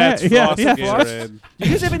flavor? try Yeah, it? it's Yeah, Frosted yeah. Gatorade. Do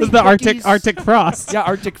you guys have any This is the cookies? Arctic Frost. Yeah,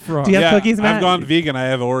 Arctic Frost. Do you have Yeah, cookies, Matt? I've gone vegan. I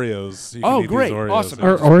have Oreos. You can Oh, eat these great. Oreos. Awesome.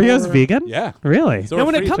 Are Oreos vegan? Yeah. Really? So Now, are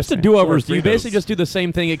when it Fritos. comes to So are do-overs, do you Fritos. basically just do the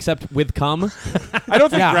same thing except with cum? I don't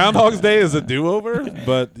think Yeah. Groundhog's Day is a do-over,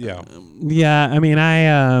 but yeah. Yeah, I mean,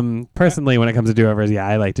 I personally, when it comes to do-overs, yeah,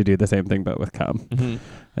 I like to do the same thing, but with cum. Mhm.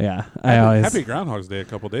 Yeah, I always. Happy Groundhog's Day a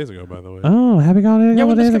couple days ago, by the way. Oh, happy holiday! Yeah, a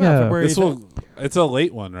when couple this days come out, ago. February This will. It's a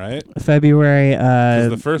late one, right? February. 'Cause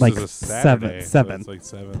the first like is a Saturday. seventh. So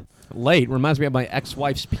it's like 7. Late. Reminds me of my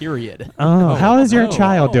ex-wife's period. Oh, how is your oh,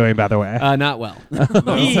 child oh. doing, by the way? Not well.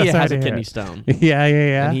 I'm He so sorry has to a hear kidney it. stone. Yeah,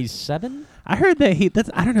 yeah. And he's 7? I heard that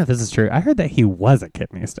I don't know if this is true. I heard that he was a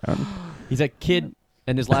kidney stone. He's a kid,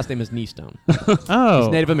 and his last name is Kneestone. Oh,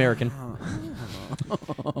 He's Native American.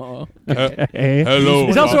 okay. Hello.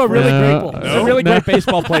 He's also a really No. great, he's a really great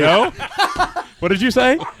baseball player. No? What did you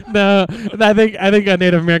say? No, I think a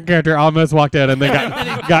Native American character almost walked in and then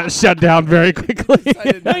got shut down very quickly.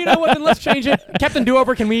 No, you know what? Then let's change it. Captain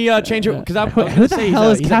Do-Over, can we change it? Because Who the hell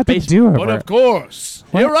is Captain But Do-Over? of course,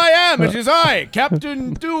 here I am. It is I,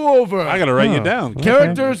 Captain Do-Over. I gotta write Oh. you down.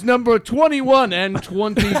 Characters number 21 and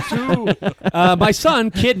 22. My son,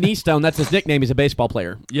 Kid Kneestone, that's his nickname. He's a baseball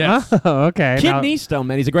player. Yes. Oh, okay. Kid now- Kneestone,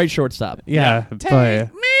 man, he's a great shortstop. Yeah, Take boy.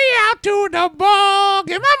 me out to the ball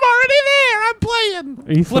game. I'm already there. I'm playing.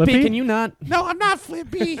 Are you Flippy, Flippy? can you not? No, I'm not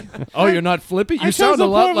Flippy. Oh, you're not Flippy? I You chose sound a the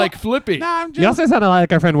lot form- like Flippy. No, I'm You just. also sound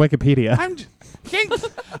like our friend Wikipedia.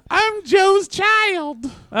 I'm Joe's child.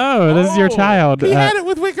 Oh, this is your Oh. child, He had it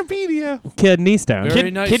with Wikipedia. Kid Kneestone. Very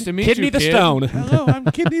nice to meet Kidney you, the kid. Stone. Hello, I'm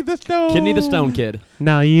Kidney the Stone. Kidney the Stone Kid.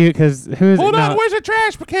 Now because who's Hold now, on, where's the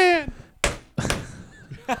trash can?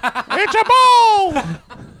 It's a ball.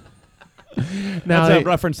 now That's a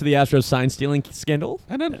reference to the Astros sign stealing scandal.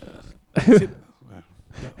 And then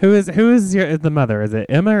who is the mother? Is it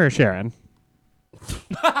Emma or Sharon?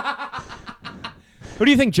 Who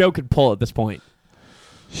do you think Joe could pull at this point?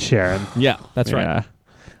 Sharon. Yeah, that's right. Yeah.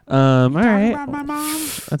 All right. about my mom.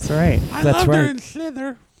 That's right. I That's loved her right. in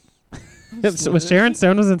Slither. Was Sharon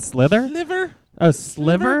Stone was in Slither? Sliver? Oh,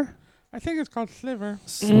 Sliver. I think it's called Sliver.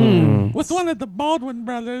 Mm. With one of the Baldwin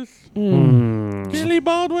brothers. Mm. Billy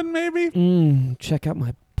Baldwin, maybe? Check out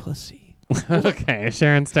my pussy. Okay,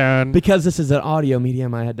 Sharon Stone. Because this is an audio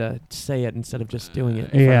medium, I had to say it instead of just doing it. in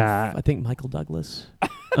front of, Yeah. I think Michael Douglas.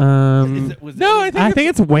 Um, No, I think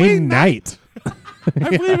it's Wayne Knight.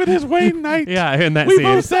 I believe it is Wayne Knight. Yeah, in that We scene.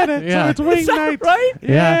 both said it, Yeah. so it's Wayne Knight. right?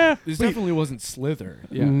 Yeah. This definitely wasn't Slither.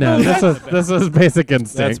 Yeah. No, this was Basic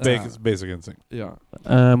Instinct. That's basic instinct.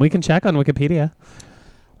 Yeah. We can check on Wikipedia.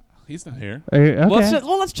 He's not here. Okay.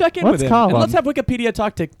 Let's check in Let's with him. call And him. let's have Wikipedia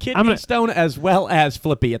talk to Kidney I'm gonna- Stone as well as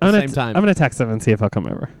Flippy at the same time. I'm gonna text him and see if he'll come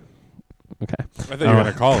over. Okay. I thought you were going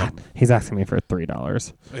to call him. He's asking me for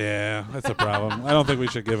 $3. Yeah, that's a problem. I don't think we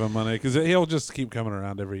should give him money because he'll just keep coming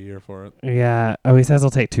around every year for it. Yeah. Oh, he says he'll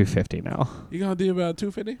take $2.50 now. You going to do about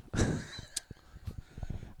 $2.50?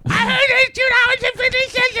 I heard it's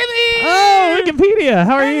 $2.50. Oh, Wikipedia.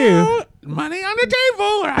 How are you? Money on the table,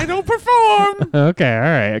 or I don't perform. Okay. All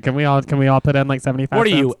right. Can we all put in like 75 What are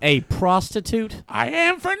cents? you, a prostitute? I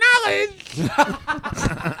am for knowledge.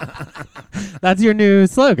 That's your new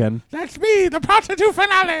slogan. That's me, the prostitute for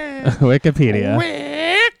knowledge. Wikipedia.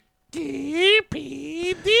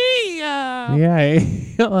 Wikipedia.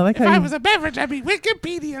 Yeah. I like If how I you... was a beverage, I'd be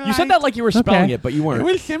Wikipedia. You said that like you were spelling Okay. it, but you It weren't.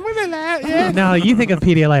 was similar to that, yeah. No, you think of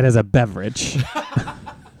Pedialyte as a beverage.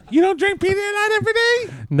 You don't drink Pedialyte every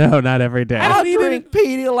day? No, not every day. I don't eat it.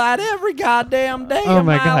 Pedialyte every goddamn day Oh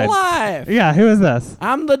my God. life. Yeah, who is this?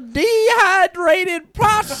 I'm the dehydrated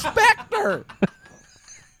prospector.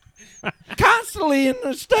 Constantly in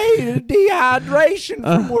a state of dehydration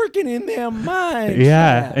from working in them mines.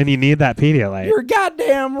 Yeah, and you need that Pedialyte. You're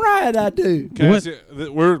goddamn right, I do. Can I What- ask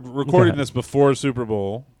you- we're recording Okay. this before Super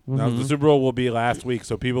Bowl. Now, the Super Bowl will be last week,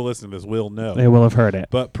 so people listening to this will know. They will have heard it.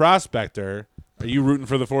 But Prospector, are you rooting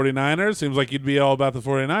for the 49ers? Seems like you'd be all about the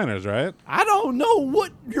 49ers, right? I don't know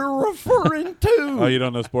what you're referring to. Oh, you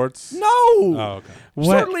don't know sports? No. Oh, okay. What?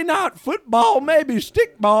 Certainly not football, maybe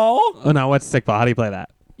stickball. Oh no, what's stickball? How do you play that?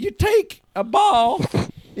 You take a ball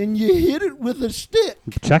and you hit it with a stick.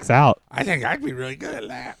 Checks out. I think I'd be really good at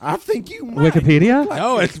that. I think you might. Wikipedia?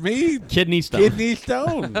 No, it's me, Kidney stone. Kidney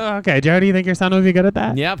Stone. Okay, Joe, do you think your son would be good at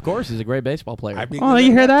that? Yeah, of course. He's a great baseball player. I'd be Oh, good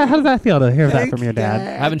you at hear that? How does that feel to hear that Thanks, from your dad? I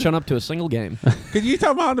haven't shown up to a single game. Could you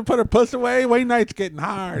tell Mom to put her puss away? Wayne Knight's getting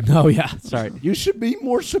hard. Oh, yeah. Sorry. You should be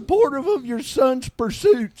more supportive of your son's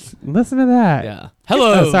pursuits. Listen to that. Yeah.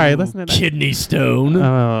 Hello. Oh, sorry, listen to that. Kidney stone.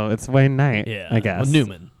 Oh, it's Wayne Knight. yeah. I guess. Well,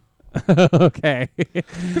 Newman. Okay.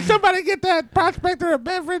 Could somebody get that prospector a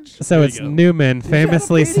beverage? So it's you go. Newman,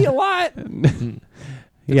 famously. Pedialyte?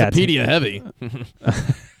 Yeah. it's- Pedia heavy.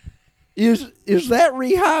 Is that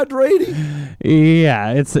rehydrating?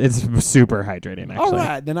 Yeah, it's super hydrating. Actually. All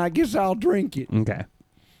right, then I guess I'll drink it. Okay.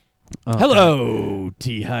 Hello,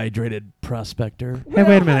 dehydrated prospector. Hey,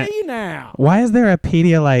 wait a minute. Hey now. Why is there a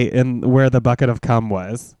Pedialyte in where the bucket of cum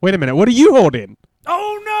was? Wait a minute. What are you holding?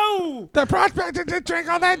 Oh no! The prospector did drink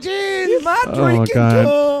all that gin. Am I Oh, drinking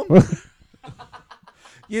God. cum?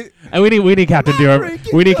 And we need Captain Am I Dover.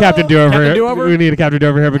 drinking We need Captain cum? Dover. Captain Dover? We need a Captain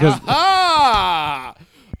Dover here because Ah!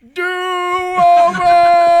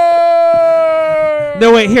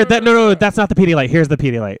 no, wait here. No, that's not the Pedialyte. Here's the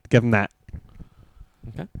Pedialyte. Give him that.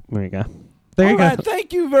 Okay. There you go. There All you right, go.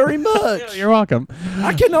 thank you very much. You're welcome.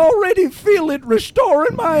 I can already feel it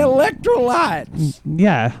restoring my electrolytes.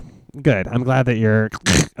 Yeah. Good. I'm glad that you're.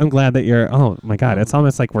 Oh my God! It's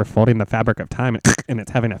almost like we're folding the fabric of time, and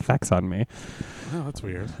it's having effects on me. Oh, that's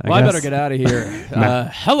weird. Well, I better guess. get out of here.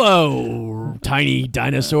 Hello, tiny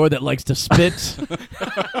dinosaur that likes to spit.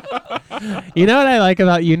 You know what I like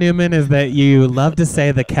about you, Newman, is that you love to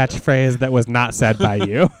say the catchphrase that was not said by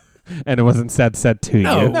you, and it wasn't said to you.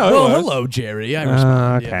 No, it well, was. hello, Jerry. I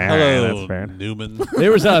respond. Okay. Yeah. all right, Hello, that's fair. Newman.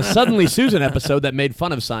 There was a Suddenly Susan episode that made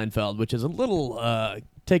fun of Seinfeld, which is a little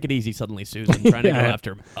take it easy, Suddenly Susan, trying to go Yeah.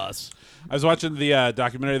 after us. I was watching the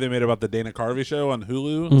documentary they made about the Dana Carvey show on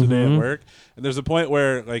Hulu today at work, and there's a point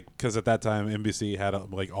where, like, because at that time NBC had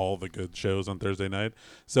like all the good shows on Thursday night,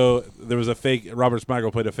 so there was a fake Robert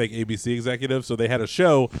Smigel played a fake ABC executive, so they had a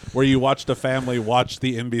show where you watched a family watch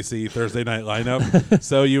the NBC Thursday night lineup,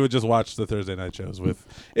 so you would just watch the Thursday night shows with.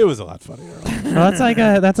 It was a lot funnier. Well,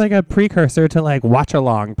 that's like a precursor to like watch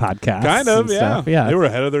along podcasts. Kind of, and yeah. stuff. Yeah. They were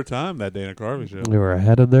ahead of their time. That Dana Carvey show. They were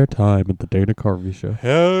ahead of their time at the Dana Carvey show.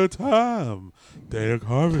 Hell of time. Dana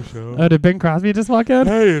Carvey show. Oh, did Bing Crosby just walk in?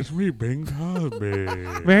 Hey, it's me, Bing Cosby.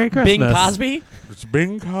 Merry Christmas. Bing Cosby? It's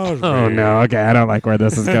Bing Cosby. Oh no. Okay, I don't like where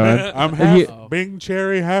this is going. I'm You- half Bing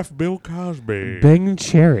Cherry, half Bill Cosby. Bing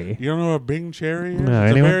Cherry. You don't know what Bing Cherry is? No,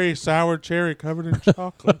 It's anyone? a very sour cherry covered in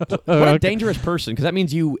chocolate. What a okay. dangerous person, because that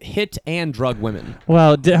means you hit and drug women.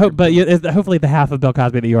 Well, hopefully the half of Bill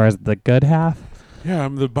Cosby that you are is the good half. Yeah,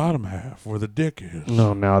 I'm the bottom half where the dick is.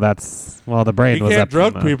 No, that's the brain He was can't up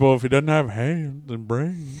drug from the- people if he doesn't have hands and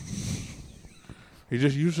brains. He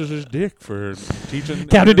just uses his dick for teaching.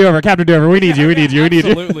 Captain Dover, we need you.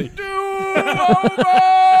 Absolutely.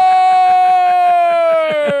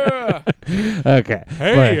 Okay.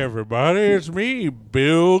 Hey, But- everybody, it's me,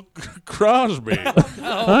 Bill Crosby.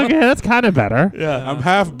 okay, that's kind of better. Yeah, I'm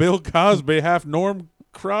half Bill Cosby, half Norm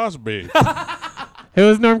Crosby. Who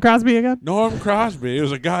was Norm Crosby again? Norm Crosby. It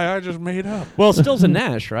was a guy I just made up. Well, Stills and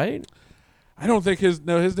Nash, right? I don't think his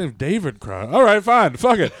name's David Crosby. All right, fine.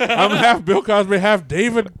 Fuck it. I'm half Bill Cosby, half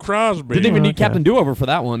David Crosby. Didn't even need Okay. Captain Do-Over for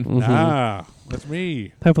that one. Nah, that's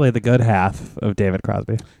me. Hopefully the good half of David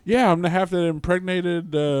Crosby. Yeah, I'm the half that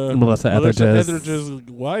impregnated Melissa Etheridge's- Etheridge's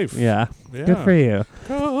wife. Yeah. Yeah. Good for you.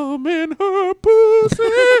 Come in her pussy.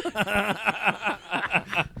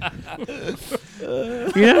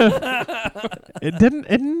 It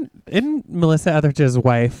didn't Melissa Etheridge's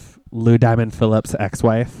wife, Lou Diamond Phillips'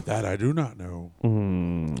 ex-wife? That I do not know.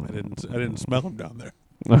 Mm. I didn't smell him down there.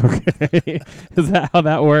 Okay. Is that how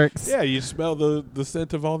that works? Yeah, you smell the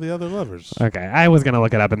scent of all the other lovers. Okay. I was going to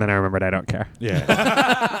look it up and then I remembered I don't care.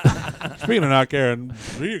 Yeah. Speaking of not caring,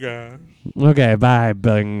 see you guys. Okay. Bye,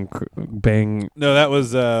 Bing. No, that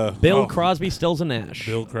was Bill Crosby, Stills, and Nash.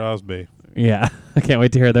 Bill Crosby. Yeah. I can't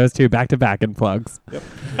wait to hear those two back to back in plugs. Good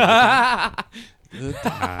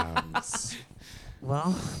times.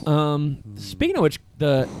 Well, Speaking of which,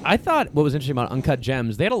 I thought what was interesting about Uncut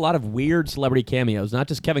Gems, they had a lot of weird celebrity cameos, not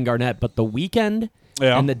just Kevin Garnett, but The Weeknd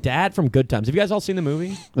Yeah. and the dad from Good Times. Have you guys all seen the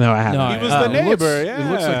movie? no, I haven't. No, He was I- the it looks- neighbor, It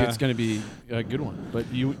looks like yeah. it's going to be a good one, but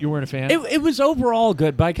you weren't a fan. It was overall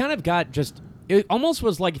good, but I kind of got just. It almost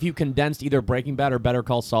was like if you condensed either Breaking Bad or Better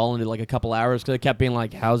Call Saul into like a couple hours because it kept being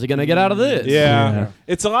like, how's he going to get out of this? Yeah. Yeah.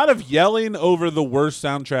 It's a lot of yelling over the worst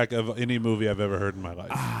soundtrack of any movie I've ever heard in my life.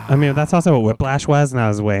 I mean, that's also what Whiplash was, and I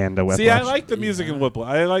was way into Whiplash. See, I like the music in Whiplash.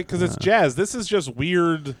 I like because it's jazz. This is just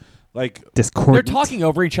weird, like Discordant. They're talking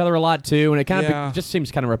over each other a lot too, and it kind of Yeah. just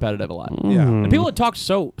seems kind of repetitive a lot. yeah. And people had talked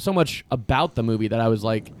so much about the movie that I was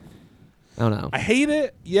like, I don't know. I hate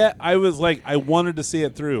it. Yet I was like, I wanted to see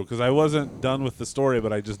it through because I wasn't done with the story,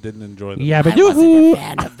 but I just didn't enjoy the. Yeah, but I wasn't a you.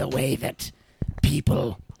 fan of the way that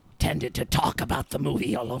people tended to talk about the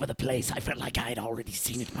movie all over the place. I felt like I had already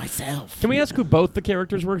seen it myself. Can we ask who both the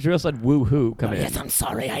characters were? 'Cause we also had Woo-Hoo come Oh, in. yes, I'm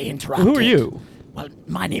sorry I interrupted. Who are you? Well,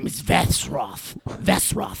 my name is Vesroth.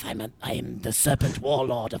 Vesroth. I am the Serpent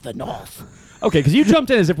Warlord of the North. Okay, because you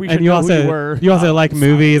jumped in as if we should And you know also who you were. like Sorry,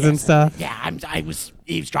 movies yes, and stuff. Yeah, I was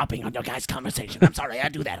eavesdropping on your guys' conversation. I'm sorry, I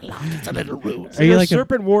do that a lot. It's a little rude. Are you You're like a a,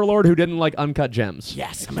 serpent warlord who didn't like Uncut Gems.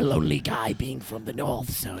 Yes, I'm a lonely guy being from the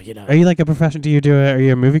North, so, you know. Are you like a professional? Do you do it? Are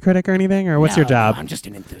you a movie critic or anything, or what's your No, job? no, I'm just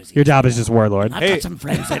an enthusiast. Your job is just warlord. I've Hey. got some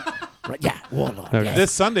friends that... Right, yeah, Warlord. Okay. Yes.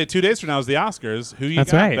 This Sunday, 2 days from now, is the Oscars. Who you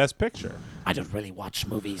That's got right. Best Picture? I don't really watch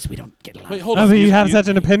movies. We don't get a lot. Wait, of- hold Oh, on. but you have such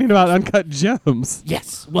an opinion about Uncut Gems.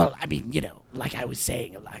 Yes. Well, I mean, you know, like I was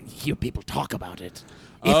saying, I hear people talk about it.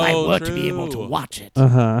 If Oh, I were to be able to true. watch it, Uh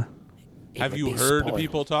huh. it Have would you be heard spoiled.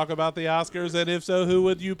 people talk about the Oscars? And if so, who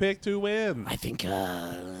would you pick to win? I think, you know,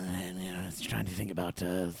 I was trying to think about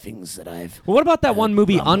things that I've. Well, what about that one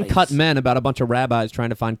movie, rumblings. Uncut Men, about a bunch of rabbis trying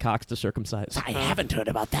to find cocks to circumcise? I haven't heard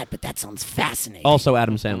about that, but that sounds fascinating. Also,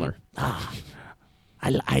 Adam Sandler.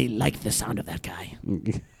 I like the sound of that guy.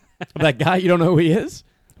 That guy, you don't know who he is?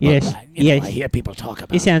 Yes. You know, I hear people talk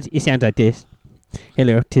about. It sounds like this.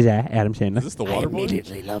 Hello, tis Adam Sandler. Is this the I water boy?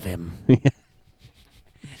 immediately love him.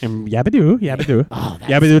 Yabadoo, yabadoo. Oh,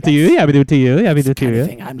 that's, Yabadoo to you, that's yabadoo to you, yabadoo the to kind of you.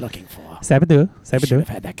 thing I'm looking for. Sabadoo, Should sabadoo. have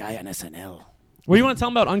had that guy on SNL. What do you want to tell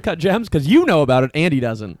him about Uncut Gems? Because you know about it, Andy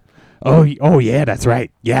doesn't. Oh yeah, that's right.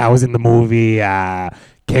 Yeah, I was in the movie.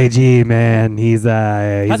 KG, man, he's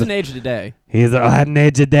Hasn't aged today. he's had an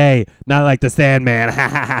age a day, not like the Sandman.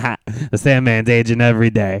 The Sandman's aging every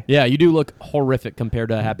day. Yeah, you do look horrific compared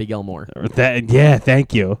to Happy Gilmore. Yeah,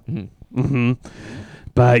 thank you. Mm-hmm.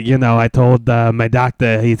 But you know, I told my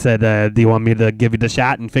doctor. He said, "Do you want me to give you the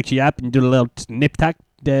shot and fix you up and do a little nip tuck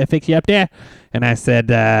to fix you up there?" And I said,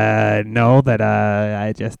 "No, that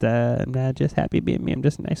I'm not just happy being me. I'm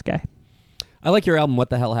just a nice guy." I like your album,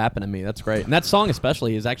 What the Hell Happened to Me. That's great. And that song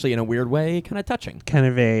especially is actually, in a weird way, kind of touching. Kind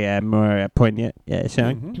of a more poignant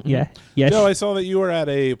song. Yeah. Yes. Joe, I saw that you were at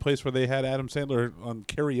a place where they had Adam Sandler on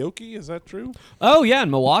karaoke. Is that true? Oh, yeah,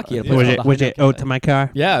 in Milwaukee. At a place was called it? the Was High it Note Ode Cafe. to My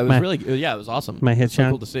Car? Yeah, it was My- really yeah, it was awesome. my hit so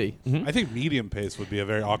song? cool to see. Mhm. I think Medium Pace would be a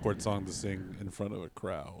very awkward song to sing in front of a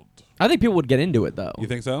crowd. I think people would get into it, though. You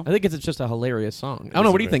think so? I think it's just a hilarious song. I don't is know.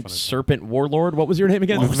 a What do you very think, funny song. Serpent Warlord? What was your name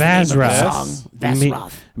again? What was the name of the Vazroth. song?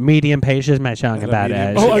 Vesroth. Medium Pace is my song Is that about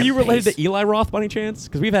Medium Oh, are Medium you related Pace. to Eli Roth by any chance?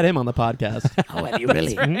 Because we've had him on the podcast. Oh, have you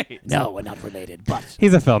really? No, we're not related. But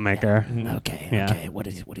He's a filmmaker. okay, Yeah. okay. What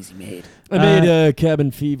is he made? I made Cabin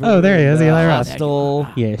Fever. Oh, there he is, Eli Roth. Hostel.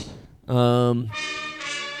 Yes. Um,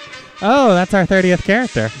 Oh, that's our 30th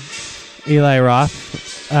character, Eli Roth.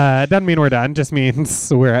 Doesn't mean we're done. Just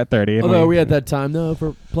means we're at 30. and although we had that time though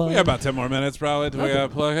for plug. We got about 10 more minutes probably. We got to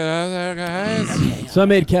plug it out there, guys. So I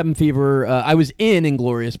made Cabin Fever. I was in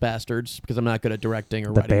Inglourious Bastards because I'm not good at directing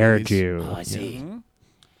or the writing Bear movies. Jew. Oh, I see.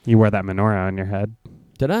 You wore that menorah on your head.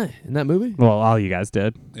 Did I in that movie? Well, all you guys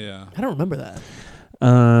did. Yeah. I don't remember that.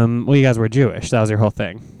 Well, you guys were Jewish. That was your whole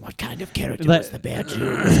thing. What kind of character Let- was the bear Jew?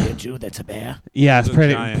 Was he a Jew that's a bear? Yeah, it's He was a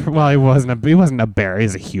pretty. giant Well, he wasn't a bear.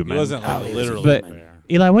 He's a human. He wasn't Oh, like he was a literally. But- human.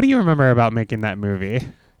 Eli, what do you remember about making that movie?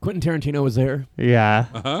 Quentin Tarantino was there. Yeah.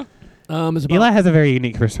 Uh-huh. It's about, Eli has a very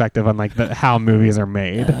unique perspective on like how movies are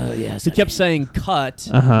made. Oh, yes. he kept saying cut,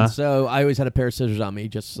 Uh-huh. so I always had a pair of scissors on me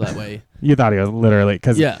just that way. You thought he was literally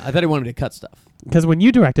because Yeah, I thought he wanted me to cut stuff. when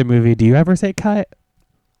you direct a movie, do you ever say cut?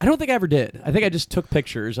 I don't think I ever did. I think I just took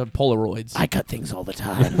pictures of Polaroids. I cut things all the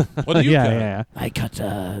time. What do you cut? yeah. I cut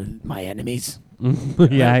my enemies.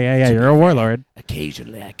 Yeah. You're a warlord.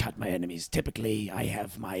 Occasionally, I cut my enemies. Typically, I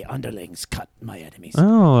have my underlings cut my enemies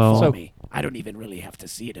Oh. for So- me. I don't even really have to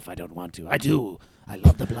see it if I don't want to. I do. I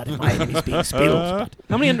love the blood of my enemies being spilled,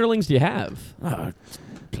 How many underlings do you have? but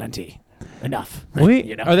plenty. Enough. We-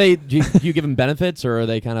 you know? Are they? Do you give them benefits, or are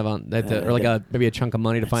they kind of on, or like maybe a chunk of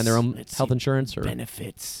money to find their own Let's health see. insurance? Or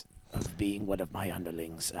benefits of being one of my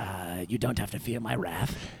underlings? You don't have to fear my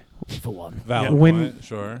wrath, for one. Valid When- point,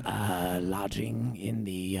 sure. Lodging in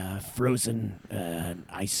the frozen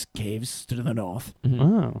ice caves to the north.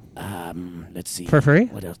 Oh. Let's see. For free?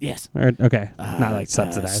 What else? Yes. Or, okay. Not like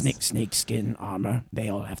subsidized. Snake skin armor. They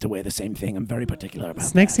all have to wear the same thing. I'm very particular about that.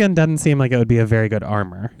 Snakeskin doesn't seem like it would be a very good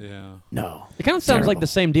armor. Yeah. No. it kind of sounds like Terrible. the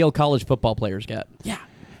same deal college football players get. Yeah.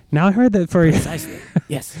 Now I heard that for Precisely.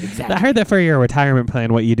 Yes. Exactly. I heard that for your retirement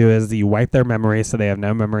plan, what you do is you wipe their memories so they have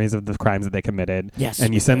no memories of the crimes that they committed. Yes.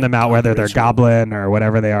 And you with send the them out, whether they're ritual. goblin or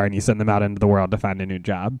whatever they are, and you send them out into the world to find a new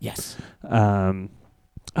job. Yes.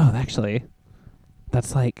 Actually,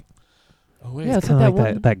 that's like Oh wait. Yeah, it's it's kind like of that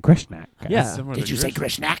like one. that Grishnak guy. Yeah. Similar Did to you say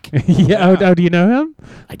Grishnak. Grishnak? yeah. Oh, do you know him?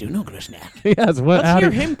 I do know Grishnak. Yes. What? Let's how hear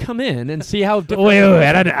did- him come in and see how different. Wait.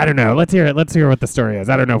 I don't know. Let's hear it. Let's hear what the story is.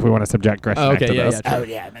 I don't know if we want to subject Grishnak Oh, okay, to yeah, this. yeah. Oh,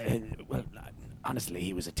 yeah. Well, honestly,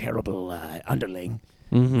 he was a terrible underling.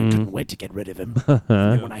 Mm-hmm. Couldn't wait to get rid of him.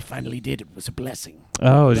 And when I finally did, it was a blessing.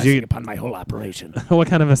 Oh, did Blessing you? upon my whole operation. What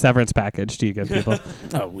kind of a severance package do you give people?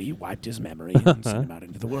 Oh, we wiped his memory and sent him out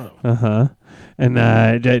into the world. And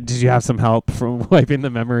did you have some help from wiping the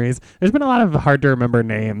memories? There's been a lot of hard to remember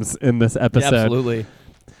names in this Yeah, episode. absolutely.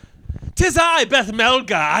 'Tis I, Beth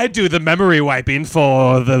Melga. I do the memory wiping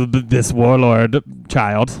for this warlord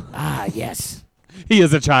child. Ah, yes. He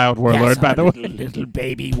is a child warlord, yes, by the way. Little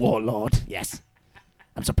baby warlord. Yes.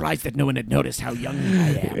 I'm surprised that no one had noticed how young I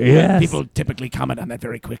am. Yes. People typically comment on that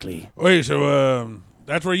very quickly. Wait, so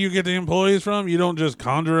that's where you get the employees from? You don't just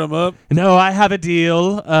conjure them up? No, I have a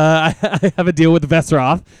deal. I have a deal with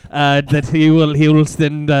Vesroth that he will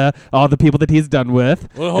send all the people that he's done with,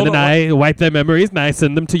 Well, and hold then on. I wipe their memories and I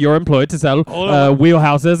send them to your employee to sell Hold on.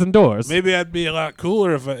 wheelhouses and doors. Maybe that'd be a lot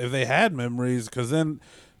cooler if they had memories, because then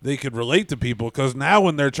they could relate to people. Because now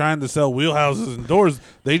when they're trying to sell wheelhouses and doors,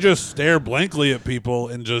 they just stare blankly at people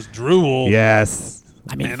and just drool. Yes,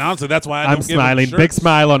 I mean, And honestly, that's why I I'm don't give them smiling. Big shirts.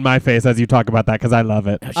 smile on my face as you talk about that because I love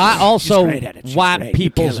it. she's- I she's also great at it. She's wipe great. You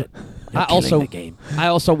people's. kill it. I You're also killing the game. I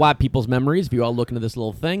also wipe people's memories. If you all look into this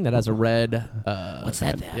little thing that has a red. What's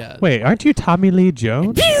that there? Yeah. Wait, aren't you Tommy Lee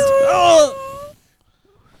Jones?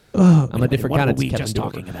 I'm a different what kind were of we Kevin just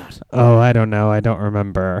Dorgan. talking about? Oh, I don't know. I don't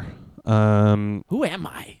remember. Who am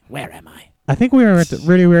I? Where am I? I think we were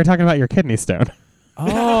Rudy. We were talking about your kidney stone.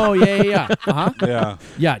 Oh yeah. Uh-huh. Yeah.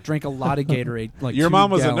 Yeah, drank a lot of Gatorade. Like Your 2 mom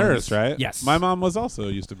was gallons. a nurse, right? Yes. My mom was also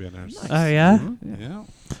used to be a nurse. Oh yeah. Yeah.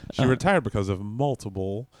 She retired because of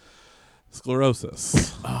multiple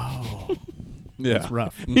sclerosis. Oh, Yeah. that's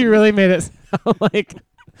rough. He really made it sound like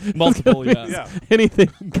Multiple, yeah. Yeah. anything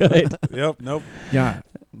good. Yep. Nope. Yeah.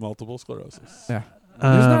 Multiple sclerosis. Yeah.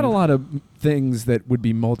 There's not a Um, lot of things that would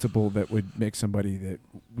be multiple that would make somebody that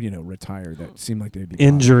retire that seem like they'd be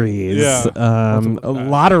Injuries. Yeah. A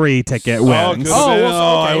lottery ticket Oh, wins. could've Oh, been.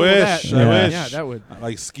 well, I okay, well, wish. that- I yeah. wish. Yeah, that would.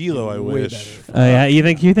 Like Skilo, I Way wish. better. Yeah.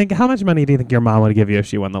 You think? How much money do you think your mom would give you if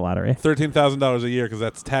she won the lottery? $13,000 a year because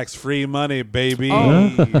that's tax-free money, baby. Oh,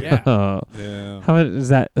 yeah. Oh. Yeah. How much is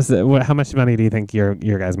that? How much money do you think your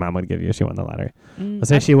guy's mom would give you if she won the lottery? Let's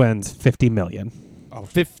say she wins 50 million.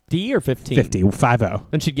 50 or 15? 50. 50.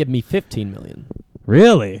 Then she'd give me 15 million.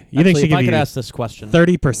 Really? You think Actually, she if I give could you ask this question.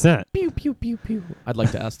 30%? Pew pew pew pew. I'd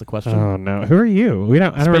like to ask the question. Oh no. Who are you? I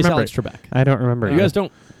don't Space remember. Alex Trebek. I don't remember. You guys don't.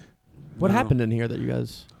 What No. happened in here that you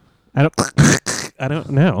guys? I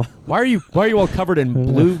don't know. Why are you all covered in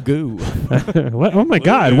blue goo? What? Oh my Blue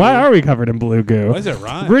God! goo. Why are we covered in blue goo? Why is it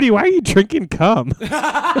rhyme? Rudy, why are you drinking cum?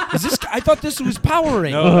 Is this? I thought this was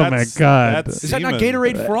Powerade. No, Oh, that's- my God. that's Is that not semen.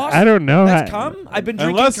 Gatorade Frost? I don't know. That's cum. I've been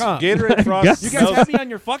drinking Unless cum. Gatorade Frost guess You guys smells, had me on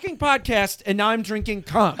your fucking podcast, and now I'm drinking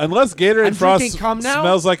cum. unless Gatorade I'm Frost drinking cum now?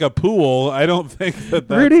 smells like a pool, I don't think that's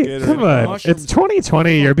Rudy, Gatorade come on. Frost. Mushroom. It's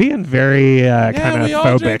 2020. You're being very kind of we all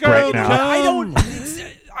phobic drink our right own now. cum. I don't.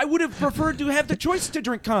 I would have preferred to have the choice to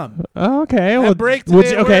drink cum. Oh, okay. Well, break would today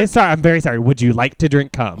you, at okay, work. sorry. I'm very sorry. Would you like to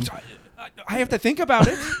drink cum? I have to think about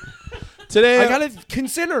it. Today, I gotta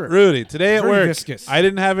consider. Rudy, today at Very work, viscous. I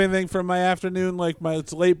didn't have anything for my afternoon, like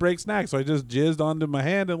it's late break snack, so I just jizzed onto my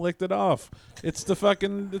hand and licked it off. It's the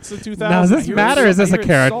 2000s. Now, does this matter? Or is this a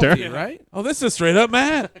character? Salty, right? Oh, this is straight up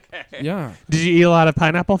mad. Yeah. Did you eat a lot of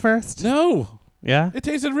pineapple first? No, Yeah. it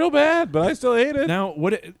tasted real bad, but I still ate it Now,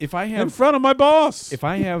 what if I in have front of my boss. if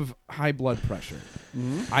I have high blood pressure?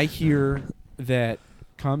 I hear that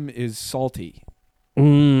cum is salty.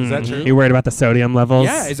 Is that true? You worried about the sodium levels?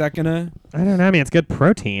 Yeah, is that gonna? I don't know. I mean, it's good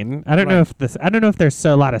protein. I don't know Right. if there's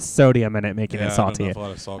a lot of sodium in it making Yeah, it I don't know salty. if a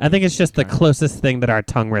lot of salt I think goes it's just the Okay. closest thing that our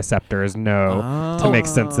tongue receptors know to make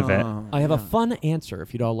sense of it. I have a fun answer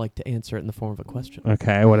if you'd all like to answer it in the form of a question.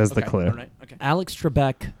 Okay, what is the Okay, clue? all right, okay. Alex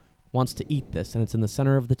Trebek wants to eat this, and it's in the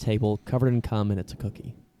center of the table, covered in cum, and it's a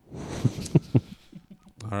cookie.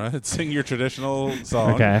 All right, sing your traditional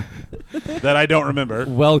song Okay. that I don't remember.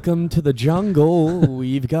 Welcome to the jungle.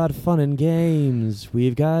 We've got fun and games.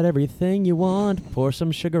 We've got everything you want. Pour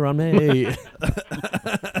some sugar on me.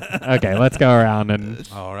 Okay, let's go around and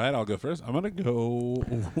All right, I'll go first. I'm gonna go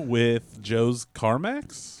with Joe's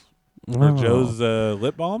Carmex or Oh. Joe's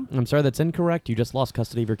lip balm I'm sorry, that's incorrect. You just lost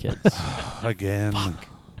custody of your kids. again.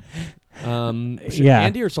 Yeah.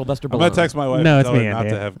 Andy or Sylvester I'm gonna Stallone? text my wife No, and it's tell me, her not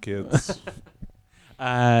Andy. to have kids.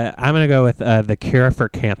 I'm gonna go with the cure for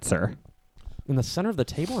cancer. In the center of the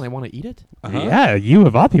table, and I want to eat it? Uh-huh. Yeah, you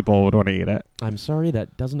of all people would want to eat it. I'm sorry,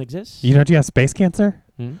 that doesn't exist. You have space cancer?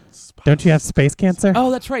 Hmm? Don't you have space cancer? Oh,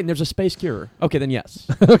 that's right. And there's a space cure. Okay, then yes.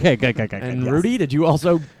 Okay, good. And yes. Rudy, did you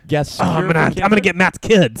also guess? Oh, cure for I'm cancer? gonna get Matt's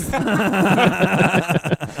kids.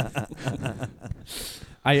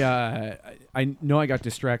 I know I got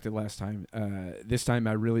distracted last time. This time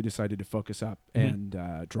I really decided to focus up and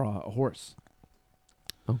draw a horse.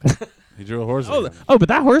 Okay. He drew a horse. Oh, again. but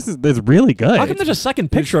that horse is really good. How come there's a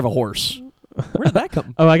second picture of a horse? Where did that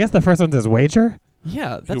come? Oh, I guess the first one says wager,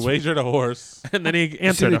 Yeah, He that's wagered a horse. and then he See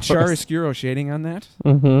answered the a horse. chiaroscuro shading on that?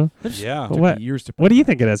 Mm-hmm. Yeah. Took What? me years to. What do you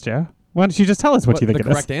think it is, Joe? Why don't you just tell us what you think the it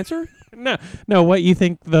is? correct answer? No, what you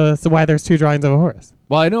think why there's two drawings of a horse?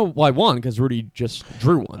 Well, I know why one because Rudy just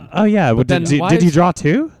drew one. Oh yeah, but then why did you is- draw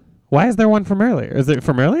two? Why is there one from earlier? Is it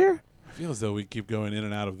from earlier? I feel as though we keep going in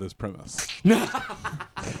and out of this premise.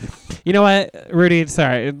 You know what, Rudy?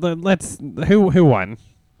 Sorry, let's. Who won?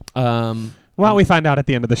 Why don't we find out at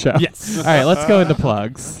the end of the show? Yes. All right, let's go into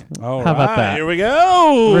plugs. All How about right, that? Here we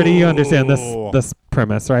go. Rudy, you understand this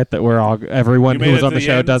premise, right? That we're all everyone You who made was it on to the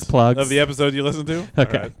show end does plugs. of the episode you listened to.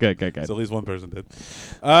 Okay, All right. good. So at least one person did.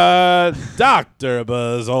 Dr.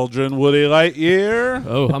 Buzz Aldrin, Woody Lightyear.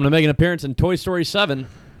 Oh, I'm going to make an appearance in Toy Story 7.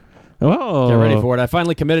 Oh, Get ready for it. I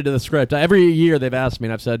finally committed to the script. Every year they've asked me,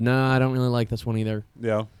 and I've said, no, I don't really like this one either.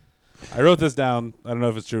 Yeah. I wrote this down. I don't know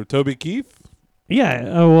if it's true. Toby Keith. Yeah.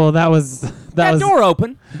 Oh well, that was That door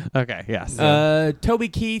open. okay. Yes. Toby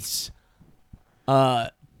Keith's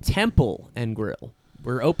Temple and Grill.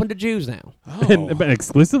 We're open to Jews now. Oh. But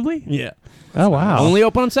exclusively? Yeah. Oh wow. Only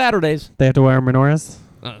open on Saturdays. They have to wear menorahs.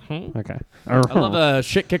 Uh-huh. Okay. I love a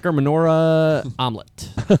shit kicker menorah omelet.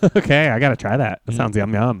 Okay, I gotta try that. That sounds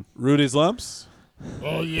yum. Rudy's Lumps.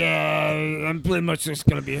 Oh, yeah, I'm pretty much just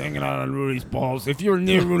going to be hanging out on Rudy's balls. If you're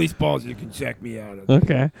near Rudy's balls, you can check me out.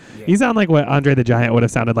 Okay. Yeah. You sound like what Andre the Giant would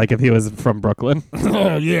have sounded like if he was from Brooklyn.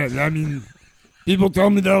 Oh, yeah, I mean, people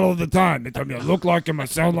tell me that all the time. They tell me I look like him, I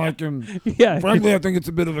sound like him. Yeah. Frankly, I think it's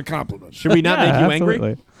a bit of a compliment. Should we not Yeah, make you angry?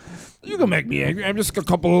 absolutely. You can make me angry. I'm just a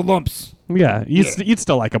couple of lumps. Yeah. You'd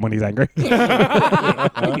still like him when he's angry.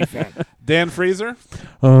 I'll be fine. Dan Freezer.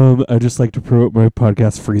 I just like to promote my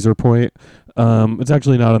podcast Freezer Point. It's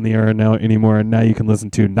actually not on the air now anymore, and now you can listen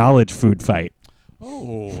to Knowledge Food Fight.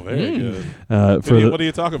 Oh, very good. For What do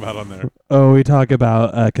you talk about on there? we talk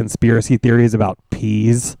about conspiracy theories about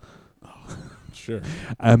peas. Sure.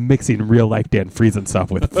 I'm mixing real life Dan Friesen stuff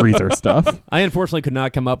with freezer stuff. I unfortunately could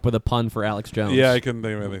not come up with a pun for Alex Jones. Yeah, I couldn't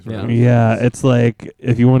think of anything. Yeah. Yeah, it's like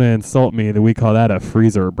if you want to insult me, then we call that a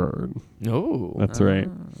freezer burn. No. That's right.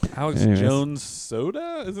 Alex Anyways. Jones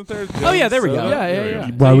soda? Isn't there? Oh, yeah, there we go. Jones Yeah, soda? yeah, There we yeah.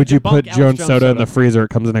 go. Why So would you debunk put Alex Jones Jones soda in the soda. freezer? It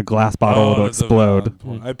comes in a glass bottle. It'll that's a explode. valid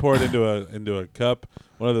point. I poured into a cup,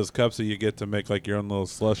 one of those cups that you get to make like your own little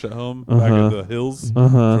slush at home back Uh-huh. in the hills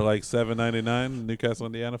Uh-huh. for like $7.99, Newcastle,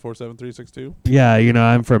 Indiana 47362. Yeah,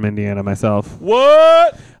 I'm from Indiana myself.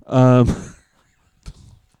 What?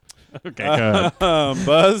 Okay, go ahead.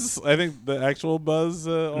 Buzz. I think the actual Buzz.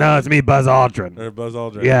 No, it's me, Buzz Aldrin. or Buzz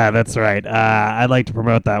Aldrin. Yeah, that's right. I'd like to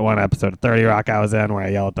promote that one episode of 30 Rock I was in where I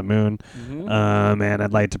yell at the moon. Mhm. And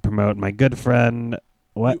I'd like to promote my good friend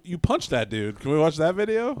What? You punched that dude. Can we watch that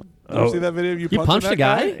video? Did Oh. you see that video? of You punching punched that a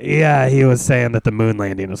guy? Yeah, he was saying that the moon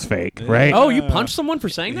landing was fake, right? Oh, you punched someone for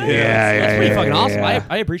saying that? Yeah, That's pretty fucking awesome. yeah.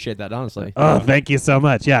 I appreciate that, honestly. Oh, thank you so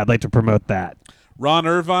much. Yeah, I'd like to promote that. Ron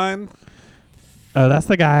Irvine. Oh, that's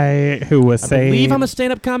the guy who was I saying. believe I'm a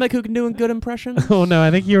stand-up comic who can do a good impression. Oh no,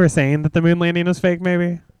 I think you were saying that the moon landing was fake.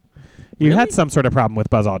 Maybe you Really? had some sort of problem with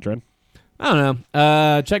Buzz Aldrin. I don't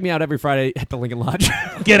know. Check me out every Friday at the Lincoln Lodge.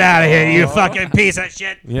 Get out of here, you fucking piece of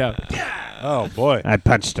shit! yeah. Oh boy. I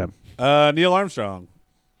punched him. Neil Armstrong.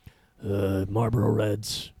 Marlboro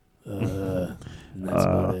Reds. And that's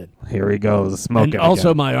about it. Here he goes, smoking. And also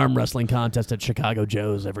again. my arm wrestling contest at Chicago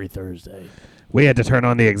Joe's every Thursday. We had to turn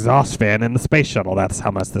on the exhaust fan in the space shuttle. That's how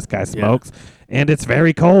much this guy smokes, and it's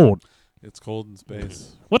very cold. It's cold in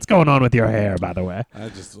space. What's going on with your hair, by the way?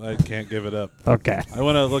 I can't give it up. Okay. I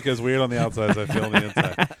want to look as weird on the outside as I feel on the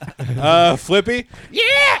inside. Flippy. Yeah,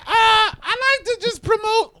 I like to just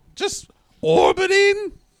promote just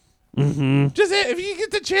orbiting. Mm-hmm. Just if you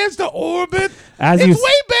get the chance to orbit, As it's you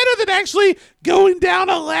way better than actually going down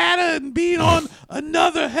a ladder and being on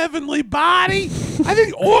another heavenly body. I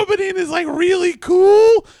think orbiting is like really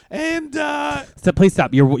cool, and So please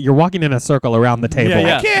stop. You're walking in a circle around the table.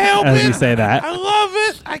 Yeah. I can't help As it. you say that. I love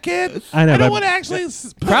it. I can't. I know, I don't but- want to actually.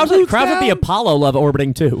 Put Crowds roots at the down. Apollo love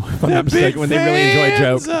orbiting too. If I'm They're not big mistaken, when they really enjoy a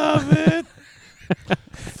joke. fans of it.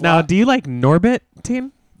 Now, do you like Norbit,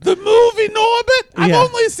 Teen? The movie Norbit? I've Yeah.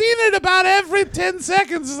 only seen it about every 10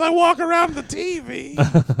 seconds as I walk around the TV.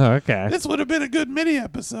 Okay. This would have been a good mini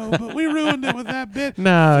episode, but we ruined it with that bit.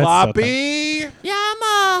 No. it's still Floppy. Yeah,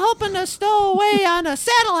 I'm hoping to stow away on a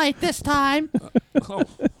satellite this time,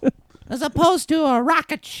 as opposed to a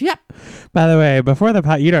rocket ship. By the way, before the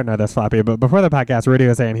you don't know this, Floppy, but before the podcast, Rudy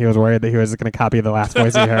was saying he was worried that he was going to copy the last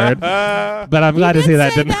voice he heard. But I'm glad to He see did that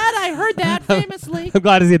say didn't. that. I heard that famously. I'm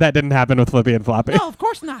glad to see that didn't happen with Flippy and Floppy. No, of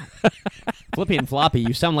course not. Flippy and Floppy,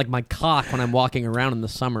 you sound like my cock when I'm walking around in the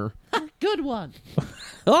summer. Good one.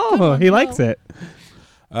 Oh, he likes it.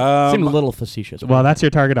 Seemed a Um, little facetious. Well, that's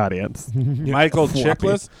your target audience. Michael Floppy.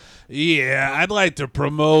 Chiklis. Yeah, I'd like to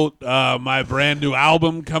promote my brand new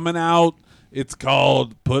album coming out. It's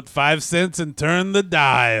called Put 5 Cents and Turn the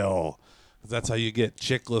Dial. That's how you get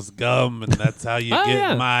Chickless gum, and that's how you Oh, get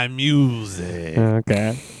yeah. my music.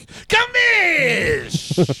 Okay.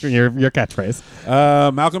 Commish! your catchphrase.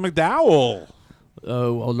 Malcolm McDowell.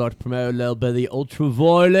 Oh, I'd like to promote a little bit of the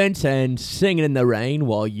ultra-violence and singing in the rain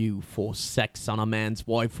while you force sex on a man's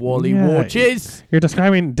wife while he Yeah. watches. You're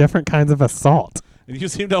describing different kinds of assault. And you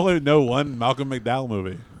seem to only know one Malcolm McDowell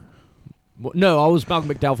movie. No, I was Malcolm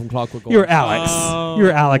McDowell from Clockwork Orange. You're Alex.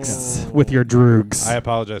 You're Alex with your droogs. I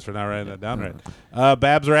apologize for not writing that down right.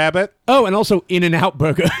 Babs Rabbit. Oh, and also In-N-Out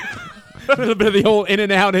Burger. A little bit of the old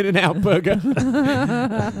In-N-Out Burger.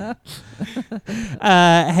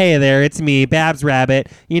 Hey there, it's me, Babs Rabbit.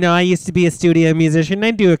 You know, I used to be a studio musician.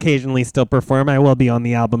 I do occasionally still perform. I will be on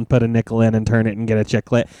the album, put a nickel in and turn it and get a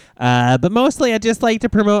chicklet. But mostly I just like to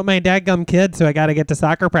promote my dadgum kid, so I got to get to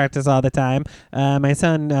soccer practice all the time. My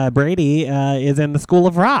son, Brady, is in the School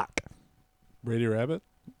of Rock. Brady Rabbit.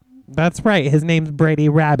 That's right. His name's Brady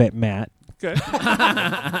Rabbit, Matt. Okay.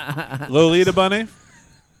 Lolita Bunny.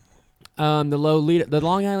 The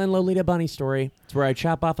Long Island Lolita Bunny story. It's where I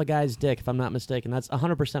chop off a guy's dick, if I'm not mistaken. That's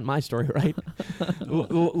 100% my story, right?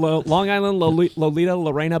 Long Island Lolita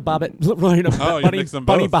Lorena Bobbitt. Lorena Oh, you Bunny, mixed them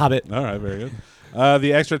both. Bunny Bobbitt. All right, very good.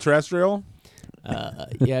 The Extraterrestrial.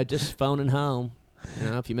 Yeah, just phoning home.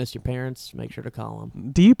 You know, if you miss your parents, make sure to call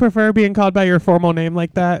them. Do you prefer being called by your formal name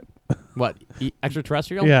like that? What?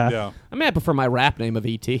 Extraterrestrial? Yeah. Yeah. I mean, I prefer my rap name of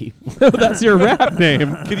E.T. That's your rap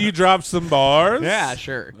name. Can you drop some bars? Yeah,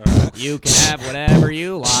 sure. You can have whatever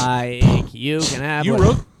you like. You can have. You what-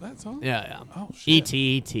 wrote that song? Yeah, yeah. Oh shit.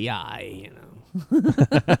 E.T.T.I. You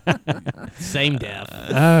know. Same death.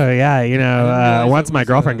 Oh, yeah. You know, realize once that my was,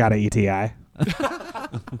 girlfriend got a ETI.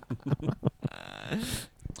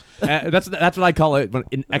 That's what I call it,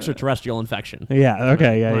 an extraterrestrial infection. Yeah.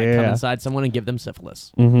 Okay. Yeah. When I Yeah. come yeah. inside someone and give them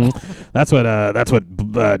syphilis. hmm That's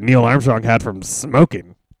what Neil Armstrong had from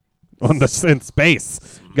smoking in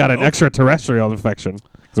space. Got an extraterrestrial infection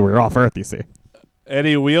because we were off Earth. You see.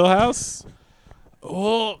 Eddie Wheelhouse.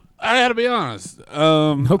 Well, I gotta be honest.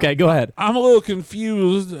 Okay, go ahead. I'm a little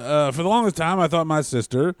confused. For the longest time, I thought my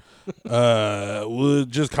sister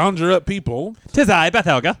would just conjure up people. Tis I, Beth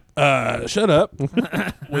Helga. Shut up.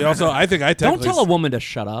 I think I Don't technically. tell a woman to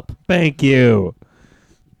shut up. Thank you.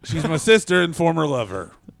 She's my sister and former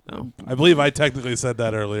lover. Oh. I believe I technically said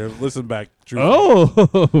that earlier. Listen back. True.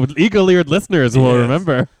 Oh, eagle-eared listeners will Yes.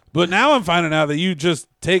 remember. But now I'm finding out that you just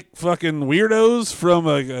take fucking weirdos from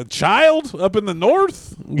a child up in the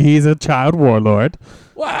north. He's a child warlord.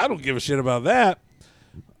 Well, I don't give a shit about that.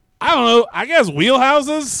 I don't know. I guess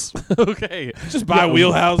wheelhouses. Okay. Just buy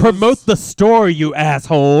wheelhouses. Promote the store, you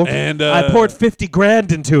asshole. And I poured 50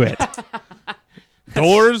 grand into it.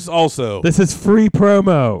 doors also. This is free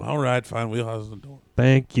promo. All right, fine. Wheelhouses and doors.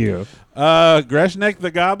 Thank you. Greshnek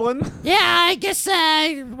the Goblin. Yeah, I guess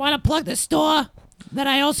I want to plug the store that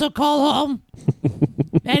I also call home.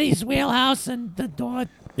 Eddie's Wheelhouse and the door.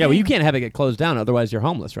 Yeah, well, you can't have it get closed down, otherwise you're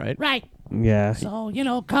homeless, right? Right. Yeah. So,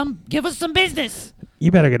 come give us some business. You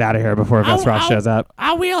better get out of here before Vest Ross shows up.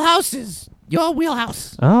 Our wheelhouse is your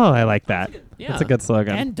wheelhouse. Oh, I like that. Yeah. That's a good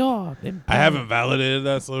slogan. And door. I haven't validated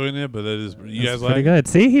that slogan yet, but it is. You guys Pretty like? good.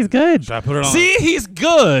 See, he's good. Should I put it on? See, he's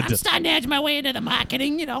good. I'm starting to edge my way into the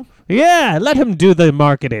marketing, Yeah, let him do the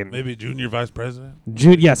marketing. Maybe junior vice president.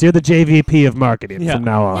 Yes, you're the JVP of marketing from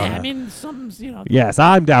now on. Yeah, I mean, something's, Yes,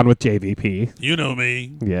 I'm down with JVP. You know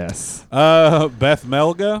me. Yes. Beth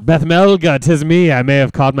Melga. Beth Melga, 'tis me. I may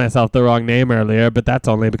have called myself the wrong name earlier, but that's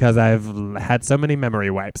only because I've had so many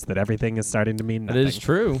memory wipes that everything is starting to mean That nothing. is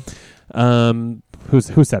true.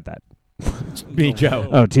 Who said that? Me, Joe.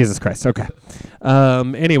 Oh, Jesus Christ. Okay.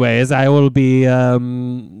 Anyways, I will be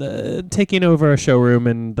taking over a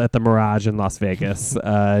showroom at the Mirage in Las Vegas,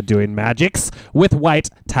 doing magics with white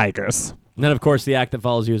tigers. And then, of course, the act that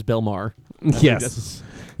follows you is Bill Maher. I think Yes. this is-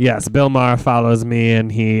 Yes, Bill Maher follows me,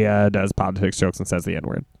 and he does politics jokes and says the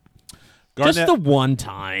N-word. Garnett. Just the one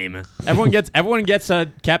time. Everyone gets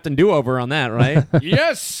a Captain Do-Over on that, right?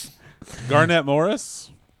 Yes. Garnett Morris,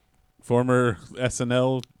 former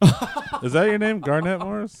SNL. Is that your name, Garnett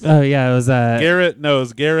Morris? Oh, yeah, it was Garrett. No,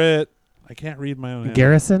 it's Garrett. I can't read my own name.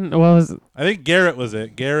 Garrison? What was I think Garrett was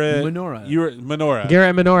it. Garrett. Menorah. You were Menorah.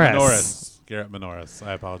 Garrett Minoris? Minoris. Garrett Minoris.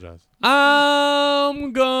 I apologize.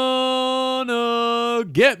 I'm gonna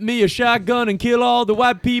get me a shotgun and kill all the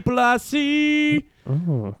white people I see.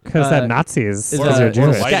 Oh, because that Nazis. is Because a- you're or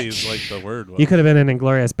Jewish. white- Whitey's like the word. You could have been in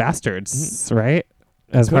Inglorious Bastards, right?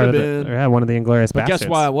 As Could part of have been. one of the Inglorious But Bastards. guess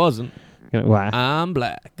why I wasn't? Why? I'm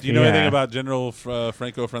black. Do you know Yeah. anything about General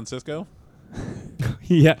Franco Francisco?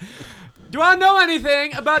 Yeah. Do I know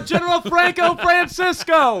anything about General Franco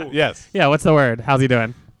Francisco? Yes. Yeah, what's the word? How's he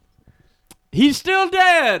doing? He's still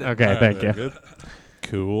dead. Okay, thank you. Good.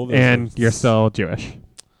 Cool. And you're still Jewish.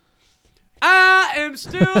 I am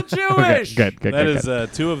still Okay, Jewish. good. That is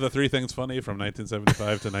two of the three things funny from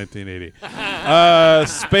 1975 to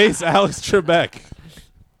 1980. Space Alex Trebek.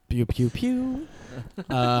 Pew pew pew.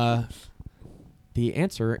 The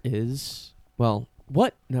answer is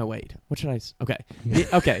what? No, wait. What should I? Okay.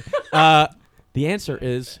 Okay. The answer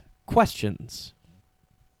is questions.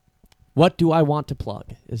 What do I want to plug?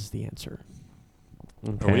 Is the answer.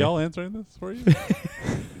 Are we all answering this for you?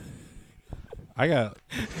 I got.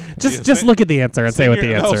 Just look at the answer and say what the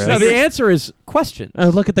no, answer No, is. the answer is questions.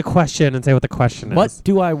 Look at the question and say what the question What is.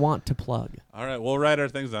 do I want to plug? All right, we'll write our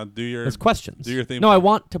things down. Do your. It's questions. Do your theme No, I song.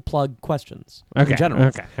 want to plug questions Okay. in general.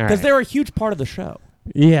 Okay. All Because right. they're a huge part of the show.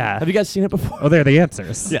 Yeah. Have you guys seen it before? Oh, they're the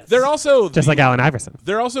answers. Yes. They're also Just like Allen Iverson.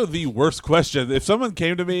 They're also the worst question. If someone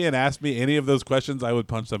came to me and asked me any of those questions, I would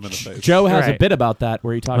punch them in the face. Joe has a Right. bit about that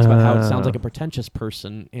where he talks about how it sounds Oh. like a pretentious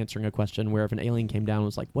person answering a question where if an alien came down and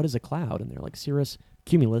was like, what is a cloud? And they're like, Cirrus,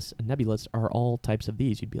 Cumulus, and Nebulus are all types of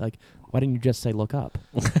these. You'd be like, why didn't you just say look up?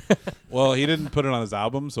 Well, he didn't put it on his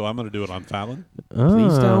album, so I'm going to do it on Fallon.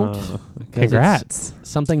 Please don't. Oh, 'Cause Congrats. it's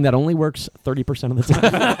something that only works 30% of the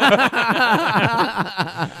time.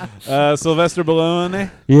 Sylvester Stallone.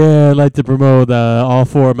 Yeah, I'd like to promote all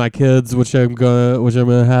four of my kids, which I'm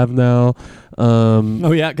gonna have now.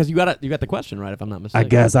 Oh yeah, because you got the question right, if I'm not I mistaken.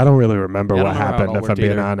 guess I don't really remember Yeah, I what don't remember how it happened. all If I'm worked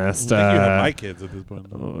being either. honest, I think you have my kids at this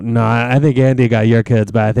point. no, I think Andy got your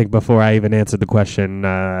kids, but I think before I even answered the question,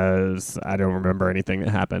 I don't remember anything that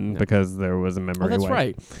happened Yeah. because there was a memory. Oh, that's wipe.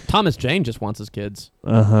 right. Thomas Jane just wants his kids.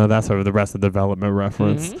 That's sort of the rest of the development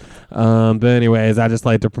reference. Mhm. But anyways, I just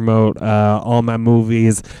like to promote all my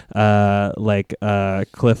movies, like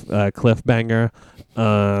Cliffbanger.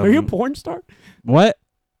 Are you a porn star? What?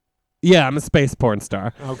 Yeah, I'm a space porn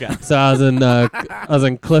star. Okay. So I was in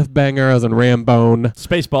Cliffbanger. I was in Rambone.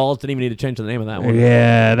 Spaceballs. Didn't even need to change the name of that one.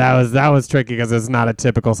 Yeah, that was tricky because it's not a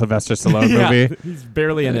typical Sylvester Stallone movie. He's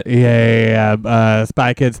barely in it. Yeah.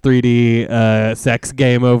 Spy Kids 3D, Sex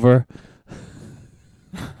Game Over.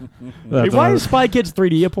 That's Why all. is Spy Kids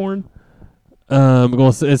 3D a porn?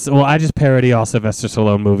 I just parody all Sylvester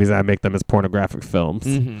Stallone movies and I make them as pornographic films.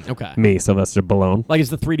 Mm-hmm. Okay. Me, Sylvester Stallone. Like, is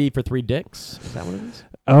the 3D for 3 dicks? Is that what it is?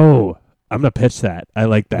 Oh, I'm gonna pitch that. I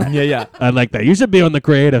like that. Yeah. I like that. You should be on the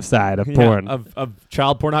creative side of porn. Of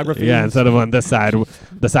child pornography. Yeah, instead of on this side,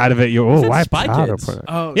 the side of it. Why Spy child Kids? porn?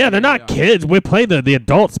 Oh, Yeah, they're not kids. We play the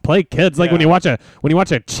adults play kids. Like when you watch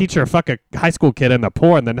a teacher fuck a high school kid in the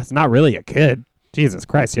porn, then that's not really a kid. Jesus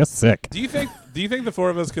Christ, you're sick. Do you think the four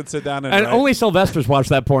of us could sit down and And write- only Sylvester's watched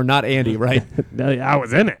that porn, not Andy, right? I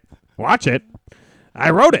was in it. Watch it. I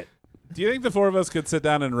wrote it. Do you think the four of us could sit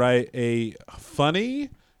down and write a funny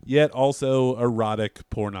yet also erotic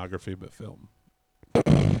pornography film?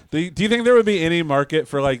 Do you think there would be any market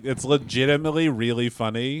for like it's legitimately really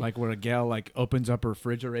funny? Like where a gal like opens up her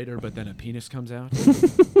refrigerator, but then a penis comes out.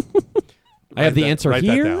 I have the answer write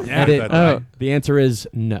that here. down. and Write that down. The answer is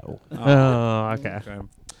no. Oh, okay.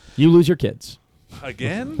 You lose your kids.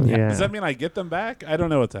 Again? Yeah. Does that mean I get them back? I don't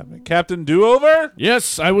know what's happening. Captain Do-Over?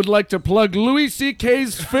 Yes, I would like to plug Louis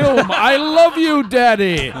C.K.'s film, I Love You,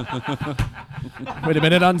 Daddy. Wait a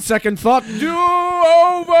minute, on second thought,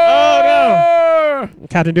 Do-Over! Oh,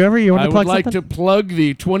 Captain Do-Over, you want I to plug would like something? to plug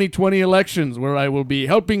the 2020 elections, where I will be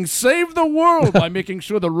helping save the world by making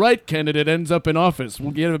sure the right candidate ends up in office.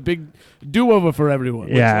 We'll get a big do-over for everyone.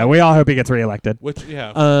 Yeah, we all hope he gets reelected. Which,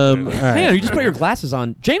 yeah. All right. Hey, you just put your glasses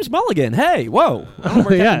on. James Mulligan. Hey, whoa. I don't know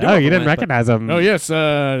where Captain Yeah. Oh, Do-Over you didn't went, but- recognize him. Oh yes,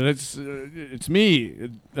 it's me,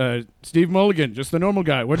 Steve Mulligan, just the normal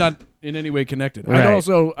guy. We're not in any way connected. Right. I'd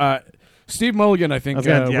also Steve Mulligan, I think, I was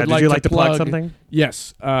gonna- would did like you to like to plug something?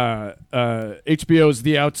 Yes, HBO's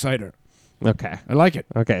The Outsider. Okay. I like it.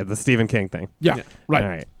 Okay. The Stephen King thing. Yeah, right. All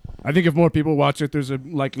right. I think if more people watch it, there's a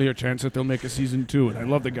likelier chance that they'll make a season 2. And I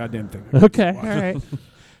love the goddamn thing. Okay. All right.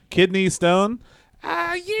 Kidney Stone?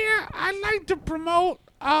 Yeah, I like to promote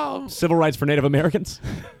Civil rights for Native Americans.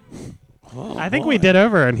 I think we did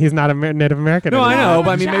over, and he's not a Native American. No, I anymore. know,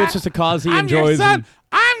 but I mean, maybe it's just a cause he enjoys. and-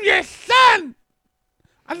 I'm your son!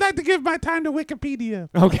 I'd like to give my time to Wikipedia.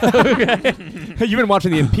 Okay. You've been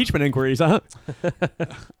watching the impeachment inquiries, huh?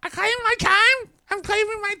 I claim my time. I'm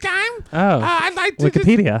claiming my time. Oh. I'd like to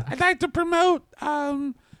Wikipedia. I'd like to promote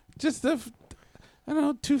just the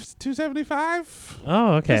 275.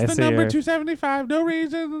 Oh, okay. Just the so number you're- 275. No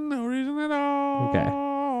reason at all. Okay.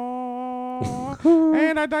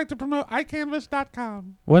 And I'd like to promote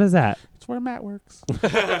iCanvas.com. What is that? It's where Matt works.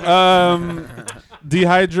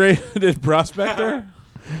 Dehydrated prospector.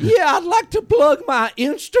 Yeah, I'd like to plug my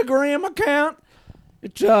Instagram account.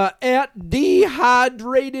 It's at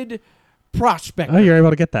Dehydrated Prospector. Oh, you're able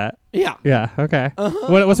to get that. Yeah. Yeah. Okay. Uh-huh.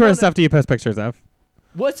 What sort of stuff do you post pictures of?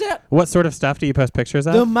 What's that? What sort of stuff do you post pictures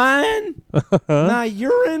The of? mine, my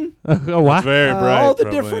urine, Oh, what? Very bright. all the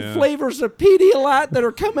probably, different yeah. flavors of Pedialyte that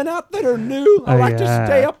are coming out that are new. I Oh, like to yeah.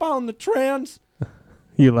 stay up on the trends.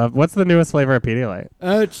 You love. What's the newest flavor of Pedialyte?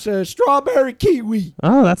 It's strawberry kiwi.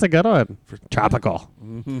 Oh, that's a good one. Tropical.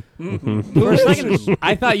 For a second,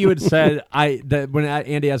 I thought you had said when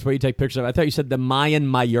Andy asked what you take pictures of. I thought you said the Mayan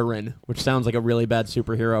Mayurin, which sounds like a really bad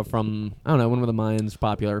superhero from I don't know when were the Mayans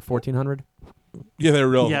popular? 1400. Yeah, they're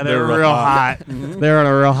real. Yeah, they were real hot. They were on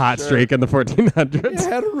a real hot streak in the 1400s. It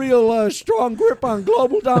had a real strong grip on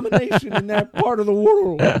global domination in that part of the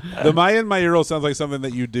world. The Mayan Mayuro sounds like something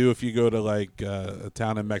that you do if you go to like a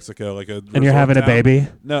town in Mexico, like a. And you're having a resort town. baby.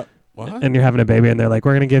 No. What? And you're having a baby, and they're like,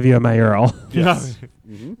 "We're gonna give you a mayoral." Yes.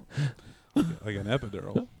 Like an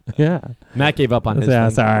epidural. Yeah. Matt gave up on his. Yeah.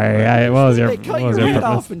 thing. Sorry. What was your? They cut What your was your head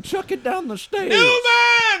purpose? off and chuck it down the stairs.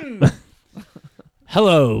 Newman!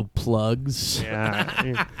 Hello, plugs.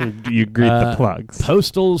 Yeah. You greet the plugs.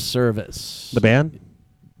 Postal Service. The band.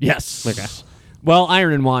 Yes. Okay. Well,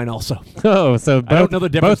 Iron and Wine also. Oh, so both, I don't know the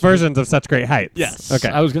difference both versions of Such Great Heights. Yes. Okay.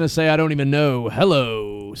 I was going to say I don't even know.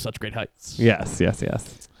 Hello, Such Great Heights. Yes. Yes.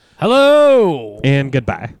 Yes. Hello. And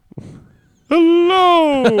goodbye.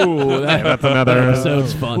 Hello. That's another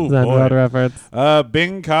episode's fun. Is that boy. another reference?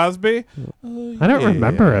 Bing Cosby. I don't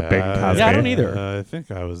remember a Bing Cosby. Yeah, I don't either. I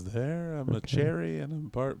think I was there. I'm a cherry and I'm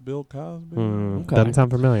part Bill Cosby. Okay. Doesn't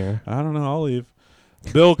sound familiar. I don't know. I'll leave.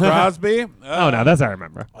 Bill Crosby. Oh no, that's I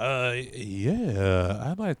remember. Yeah,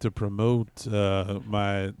 I'd like to promote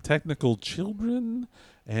my technical children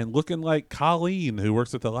and looking like Colleen, who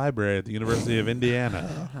works at the library at the University of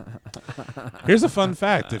Indiana. Here's a fun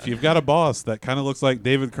fact. If you've got a boss that kind of looks like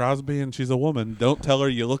David Crosby and she's a woman, don't tell her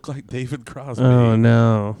you look like David Crosby. Oh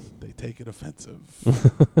no. They take it offensive.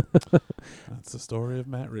 That's the story of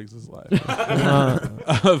Matt Riggs' life.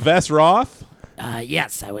 Vess Roth.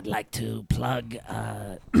 Yes, I would like to plug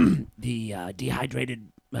the Dehydrated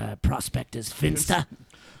Prospector's Finsta.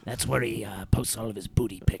 That's where he posts all of his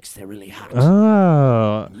booty pics. They're really hot.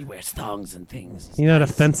 Oh. He wears thongs and things. You know what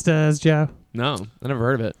a Finsta is, Joe? No, I never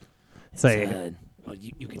heard of it. Say Well,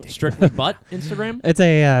 you can take Strictly butt Instagram? It's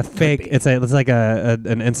a fake. be. It's like an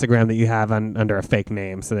Instagram that you have under a fake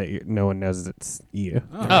name, so that no one knows it's you.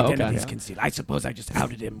 Oh, okay. identities concealed. I suppose I just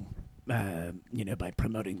outed him, by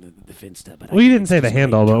promoting the Finsta. But Well, you didn't say the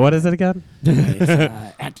handle, but what is it again? It's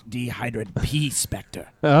at Dehydrated P Spectre.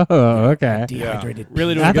 Oh, okay. Dehydrated.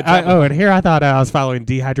 Really P. doing a good job. And here I thought I was following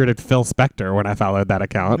Dehydrated Phil Spector when I followed that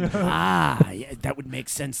account. Yeah, that would make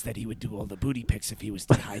sense that he would do all the booty pics if he was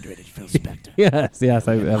dehydrated, Phil Spector. yes,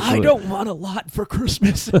 absolutely. I don't want a lot for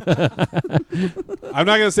Christmas. I'm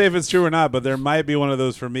not gonna say if it's true or not, but there might be one of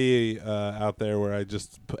those for me out there where I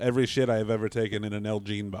just put every shit I have ever taken in an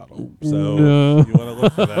Elgin bottle. So No. if you want to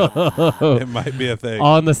look for that, it might be a thing.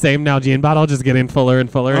 All in the same Nalgene bottle, just getting fuller and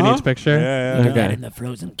fuller in each picture. Yeah, Do yeah. that Okay. in the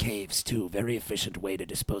frozen caves too. Very efficient way to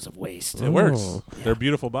dispose of waste. It works. Oh. They're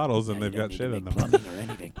beautiful bottles and Yeah, they've you don't got need shit to in make them. plumbing or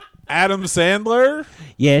anything. Adam Sandler,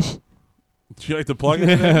 Yes. would you like to plug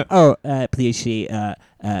it? Oh, please see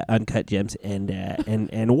Uncut Gems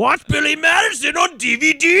and watch Billy Madison on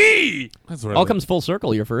DVD. That's where All comes full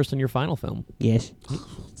circle. Your first and your final film. Yes.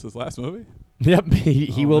 It's his last movie. Yep,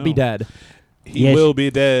 he Oh, will be no. dead. He Yes. will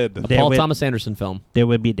be dead. A There Paul will- Thomas Anderson film. They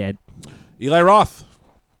would be dead. Eli Roth.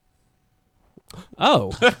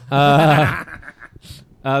 Oh.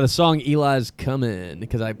 The song Eli's Comin'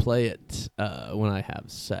 because I play it when I have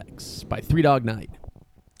sex by Three Dog Night.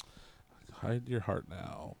 Hide your heart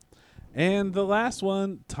now. And the last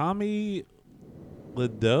one, Tommy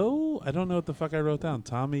Ledoux. I don't know what the fuck I wrote down.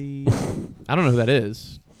 Tommy. I don't know who that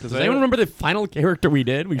is. Does I- anyone remember the final character we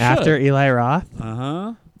did? We After should. Eli Roth, Uh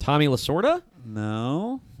huh. Tommy Lasorda?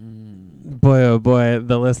 No. boy, oh boy,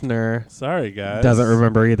 the listener Sorry, guys. doesn't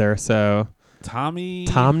remember either. So Tommy.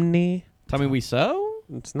 Tomney, Tommy Wiseau?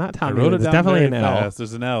 it's not I Tommy. wrote it It's down definitely very an L. fast.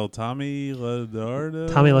 There's an L. Tommy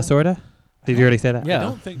Lasorda. Tommy Lasorda. Did you already say that? Yeah. I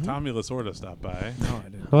don't think Tommy Lasorda stopped by. No, I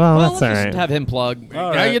didn't. Well, Well, that's let's all just right. have him plug.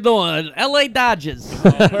 All How right. you doing? L.A. Dodgers.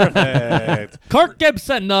 Perfect. Kirk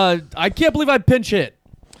Gibson. I can't believe I pinch hit.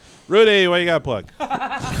 Rudy, what you got to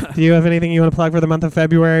plug? Do you have anything you want to plug for the month of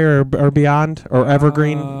February or beyond or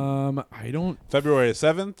evergreen? I don't. February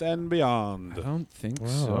 7th and beyond. I don't think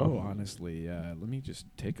so. Honestly, let me just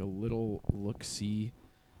take a little look. See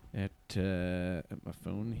at my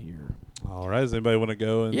phone here. All right. Does anybody want to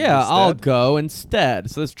go? Yeah, I'll instead? go instead.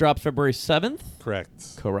 So this drops February 7th?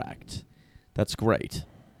 Correct. Correct. That's great.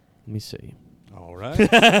 Let me see. All right.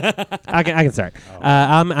 I can start.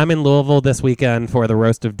 I'm in Louisville this weekend for the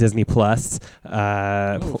roast of Disney Plus.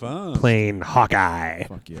 Fun. Playing Hawkeye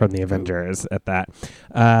Fuck yeah. from the Avengers at that.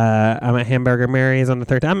 I'm at Hamburger Mary's on the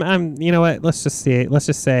 13th. I'm you know what? Let's just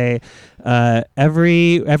say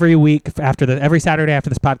every week every Saturday after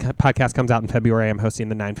this podcast comes out in February, I'm hosting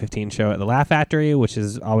the 9:15 show at the Laugh Factory, which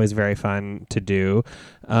is always very fun to do.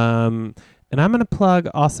 And I'm going to plug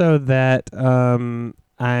also that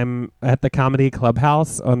I'm at the Comedy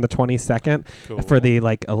Clubhouse on the 22nd Cool. for the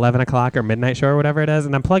 11 o'clock or midnight show or whatever it is,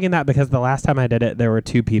 and I'm plugging that because the last time I did it, there were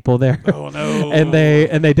 2 people there. Oh no. and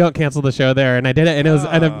they don't cancel the show there, and I did it, and it was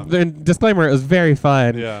and disclaimer, it was very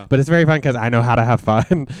fun. Yeah. But it's very fun because I know how to have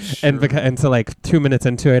fun, and so 2 minutes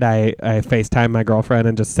into it, I FaceTime my girlfriend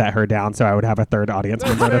and just set her down so I would have a third audience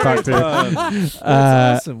member to talk to. Fun. That's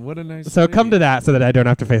awesome. What a nice. So come thing. to that so that I don't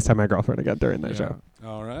have to FaceTime my girlfriend again during that Yeah. show.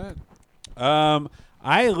 All right.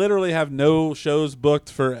 I literally have no shows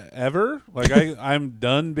booked forever. I'm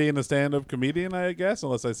done being a stand-up comedian, I guess,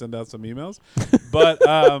 unless I send out some emails. But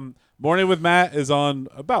Morning with Matt is on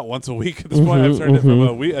about once a week at this point. I've turned it from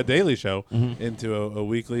a daily show into a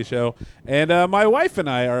weekly show. And my wife and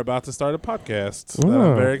I are about to start a podcast that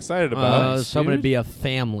I'm very excited about. So I'm going to be a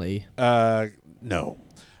family. No.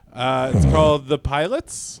 It's called The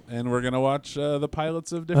Pilots, and we're going to watch the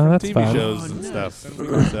pilots of different that's TV fun. shows and stuff.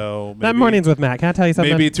 So That Mornings with Matt. Can I tell you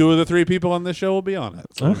something? maybe 2 of the 3 people on this show will be on it.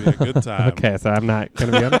 So it'll be a good time. Okay, so I'm not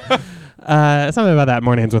going to be on it. Something about that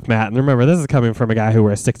Mornings with Matt. And remember, this is coming from a guy who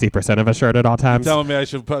wears 60% of a shirt at all times. Telling me I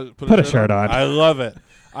should put a shirt on. I love it.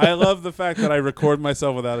 I love the fact that I record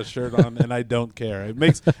myself without a shirt on, and I don't care. It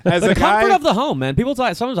makes as The a comfort guy. of the home, man. People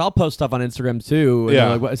talk. Sometimes I'll post stuff on Instagram too. And Yeah.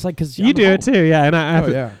 they're like, it's like because You do it too, yeah. And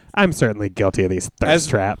yeah. I'm certainly guilty of these thirst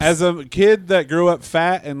traps. As a kid that grew up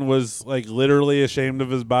fat and was literally ashamed of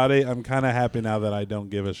his body, I'm kind of happy now that I don't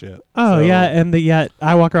give a shit. oh, So- yeah. And yet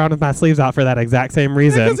I walk around with my sleeves out for that exact same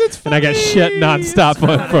reason. 'cause it's and I get funny. shit nonstop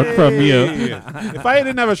It's from you. funny. If I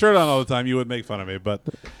didn't have a shirt on all the time, you would make fun of me. But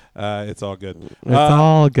It's all good. It's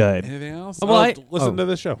all good. Anything else? Well, Listen to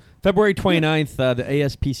this show. February 29th, the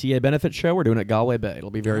ASPCA benefit show. We're doing it at Galway Bay.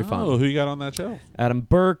 It'll be very fun. Oh, who you got on that show? Adam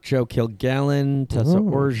Burke, Joe Kilgallen, Tessa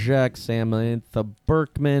Orjak, Samantha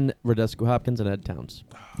Berkman, Radescu Hopkins, and Ed Towns.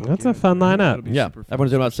 That's a fun lineup. Yeah,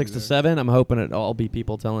 everyone's doing about 6 to 7. I'm hoping it'll all be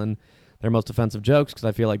people telling their most offensive jokes because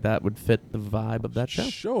I feel like that would fit the vibe of that show.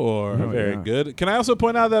 Sure. Oh, Very yeah. good. Can I also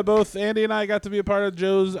point out that both Andy and I got to be a part of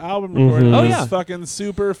Joe's album recording? Oh, It was yeah. fucking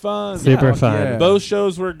super fun. Super fun. yeah. Both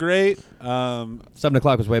shows were great. 7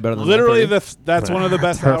 o'clock was way better than Literally, 9:30. that's one of the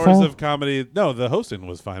best Hurtful? hours of comedy. No, the hosting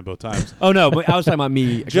was fine both times. Oh, no, but I was talking about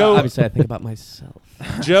me. Joe- Obviously, I think about myself.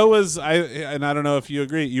 Joe was, and I don't know if you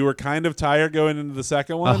agree, you were kind of tired going into the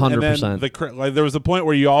second one. 100%. And then there was a point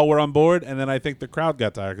where you all were on board, and then I think the crowd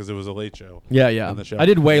got tired because it was a late show. Yeah. On the show. I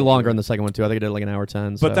did way longer on the second one, too. I think I did like an hour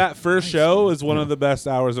 10. But so. that first show is one of the best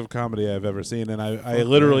hours of comedy I've ever seen, and I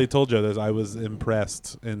literally told Joe this. I was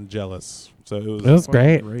impressed and jealous. So it was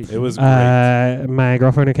great. It was great. My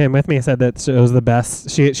girlfriend who came with me said that it was the best.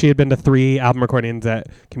 She had been to 3 album recordings at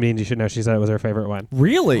Comedians You Should Know. She said it was her favorite one.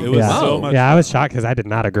 Really? It was yeah. so much I was shocked because I did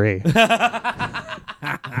not agree.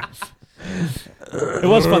 It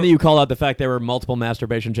was fun that you called out the fact there were multiple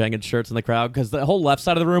Masturbation Jenkins shirts in the crowd because the whole left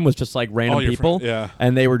side of the room was just like random All your people. yeah.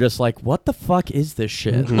 And they were just like, what the fuck is this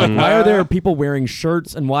shit? Like, why are there people wearing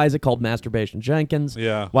shirts and why is it called Masturbation Jenkins?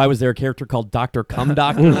 Yeah. Why was there a character called Dr. Cum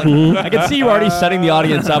Doctor? Like, I can see you already setting the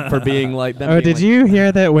audience up for being like them. Oh, being did like, you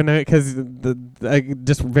hear that when because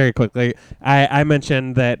just very quickly, I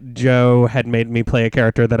mentioned that Joe had made me play a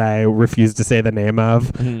character that I refused to say the name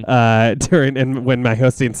of when my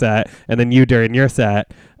hosting set, and then you during your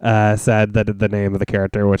set said that the name of the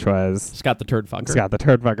character, which was Scott the Turd Fucker? Scott the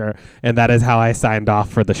Turd Fucker, and that is how I signed off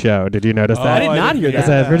for the show. Did you notice that? I did not hear It that.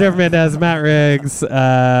 says Richard Mendez, Matt Riggs, who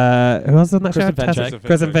else on that show? Kristen Finchak.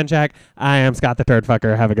 Kristen Finchak. I am Scott the Turd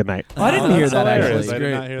Fucker. Have a good night. I didn't hear that Hilarious. actually. I Great.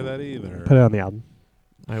 did not hear that either. Put it on the album.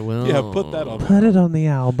 I will. Yeah, put that on. Put it on the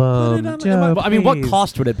album. on the- Joe, I mean, what please.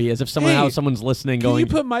 cost would it be? As if someone's listening Can going. you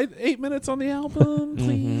put my 8 minutes on the album,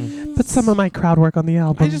 please? Put some of my crowd work on the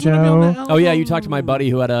album, I just want to be on the Joe. album. Oh yeah, you talked to my buddy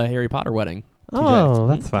who had a Harry Potter wedding. Oh,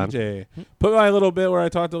 that's fun. TJ. Put my little bit where I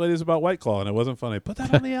talked to ladies about White Claw and it wasn't funny. Put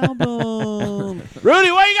that on the album.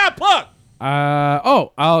 Rudy, what you got plugged?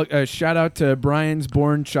 I'll shout out to Brian's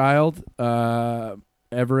born child,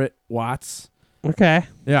 Everett Watts. Okay.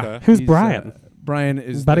 Yeah. Okay. Who's He's, Brian? Brian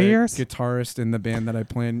is Buddy the yours? guitarist in the band that I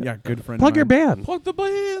play in. Yeah, good friend. Plug of your mine. band. Plug the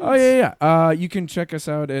band. Oh yeah. You can check us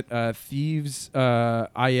out at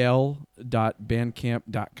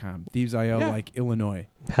thievesil.bandcamp.com. Thievesil, Yeah. like Illinois.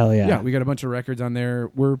 Hell yeah. Yeah, we got a bunch of records on there.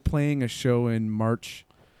 We're playing a show in March.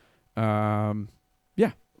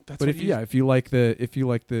 That's But what if you like the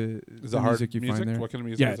is the it hard music you music? find there, What kind of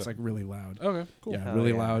music yeah, is it's it? like really loud. Okay, cool. Yeah, Hell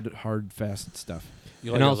really yeah. loud, hard, fast stuff.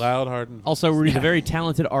 You And like also- it loud, hard, and Also, Rudy's a very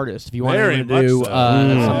talented artist. If you want Very anyone to do much so.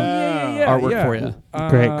 some artwork for you.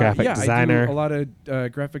 Great graphic yeah, designer. I do a lot of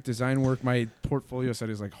graphic design work. My portfolio site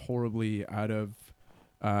is like horribly out of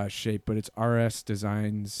shape, but it's RS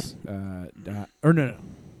Designs.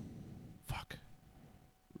 Fuck.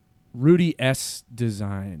 Rudy S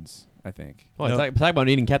Designs, I think. Well, talk about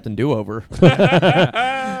needing Captain Do-Over.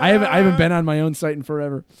 I haven't been on my own site in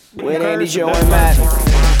forever. With Andy, Joe, and Matt.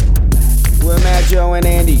 With Matt, Joe, and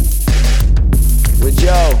Andy. With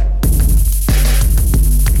Joe.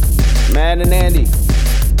 Matt and Andy.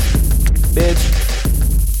 Bitch.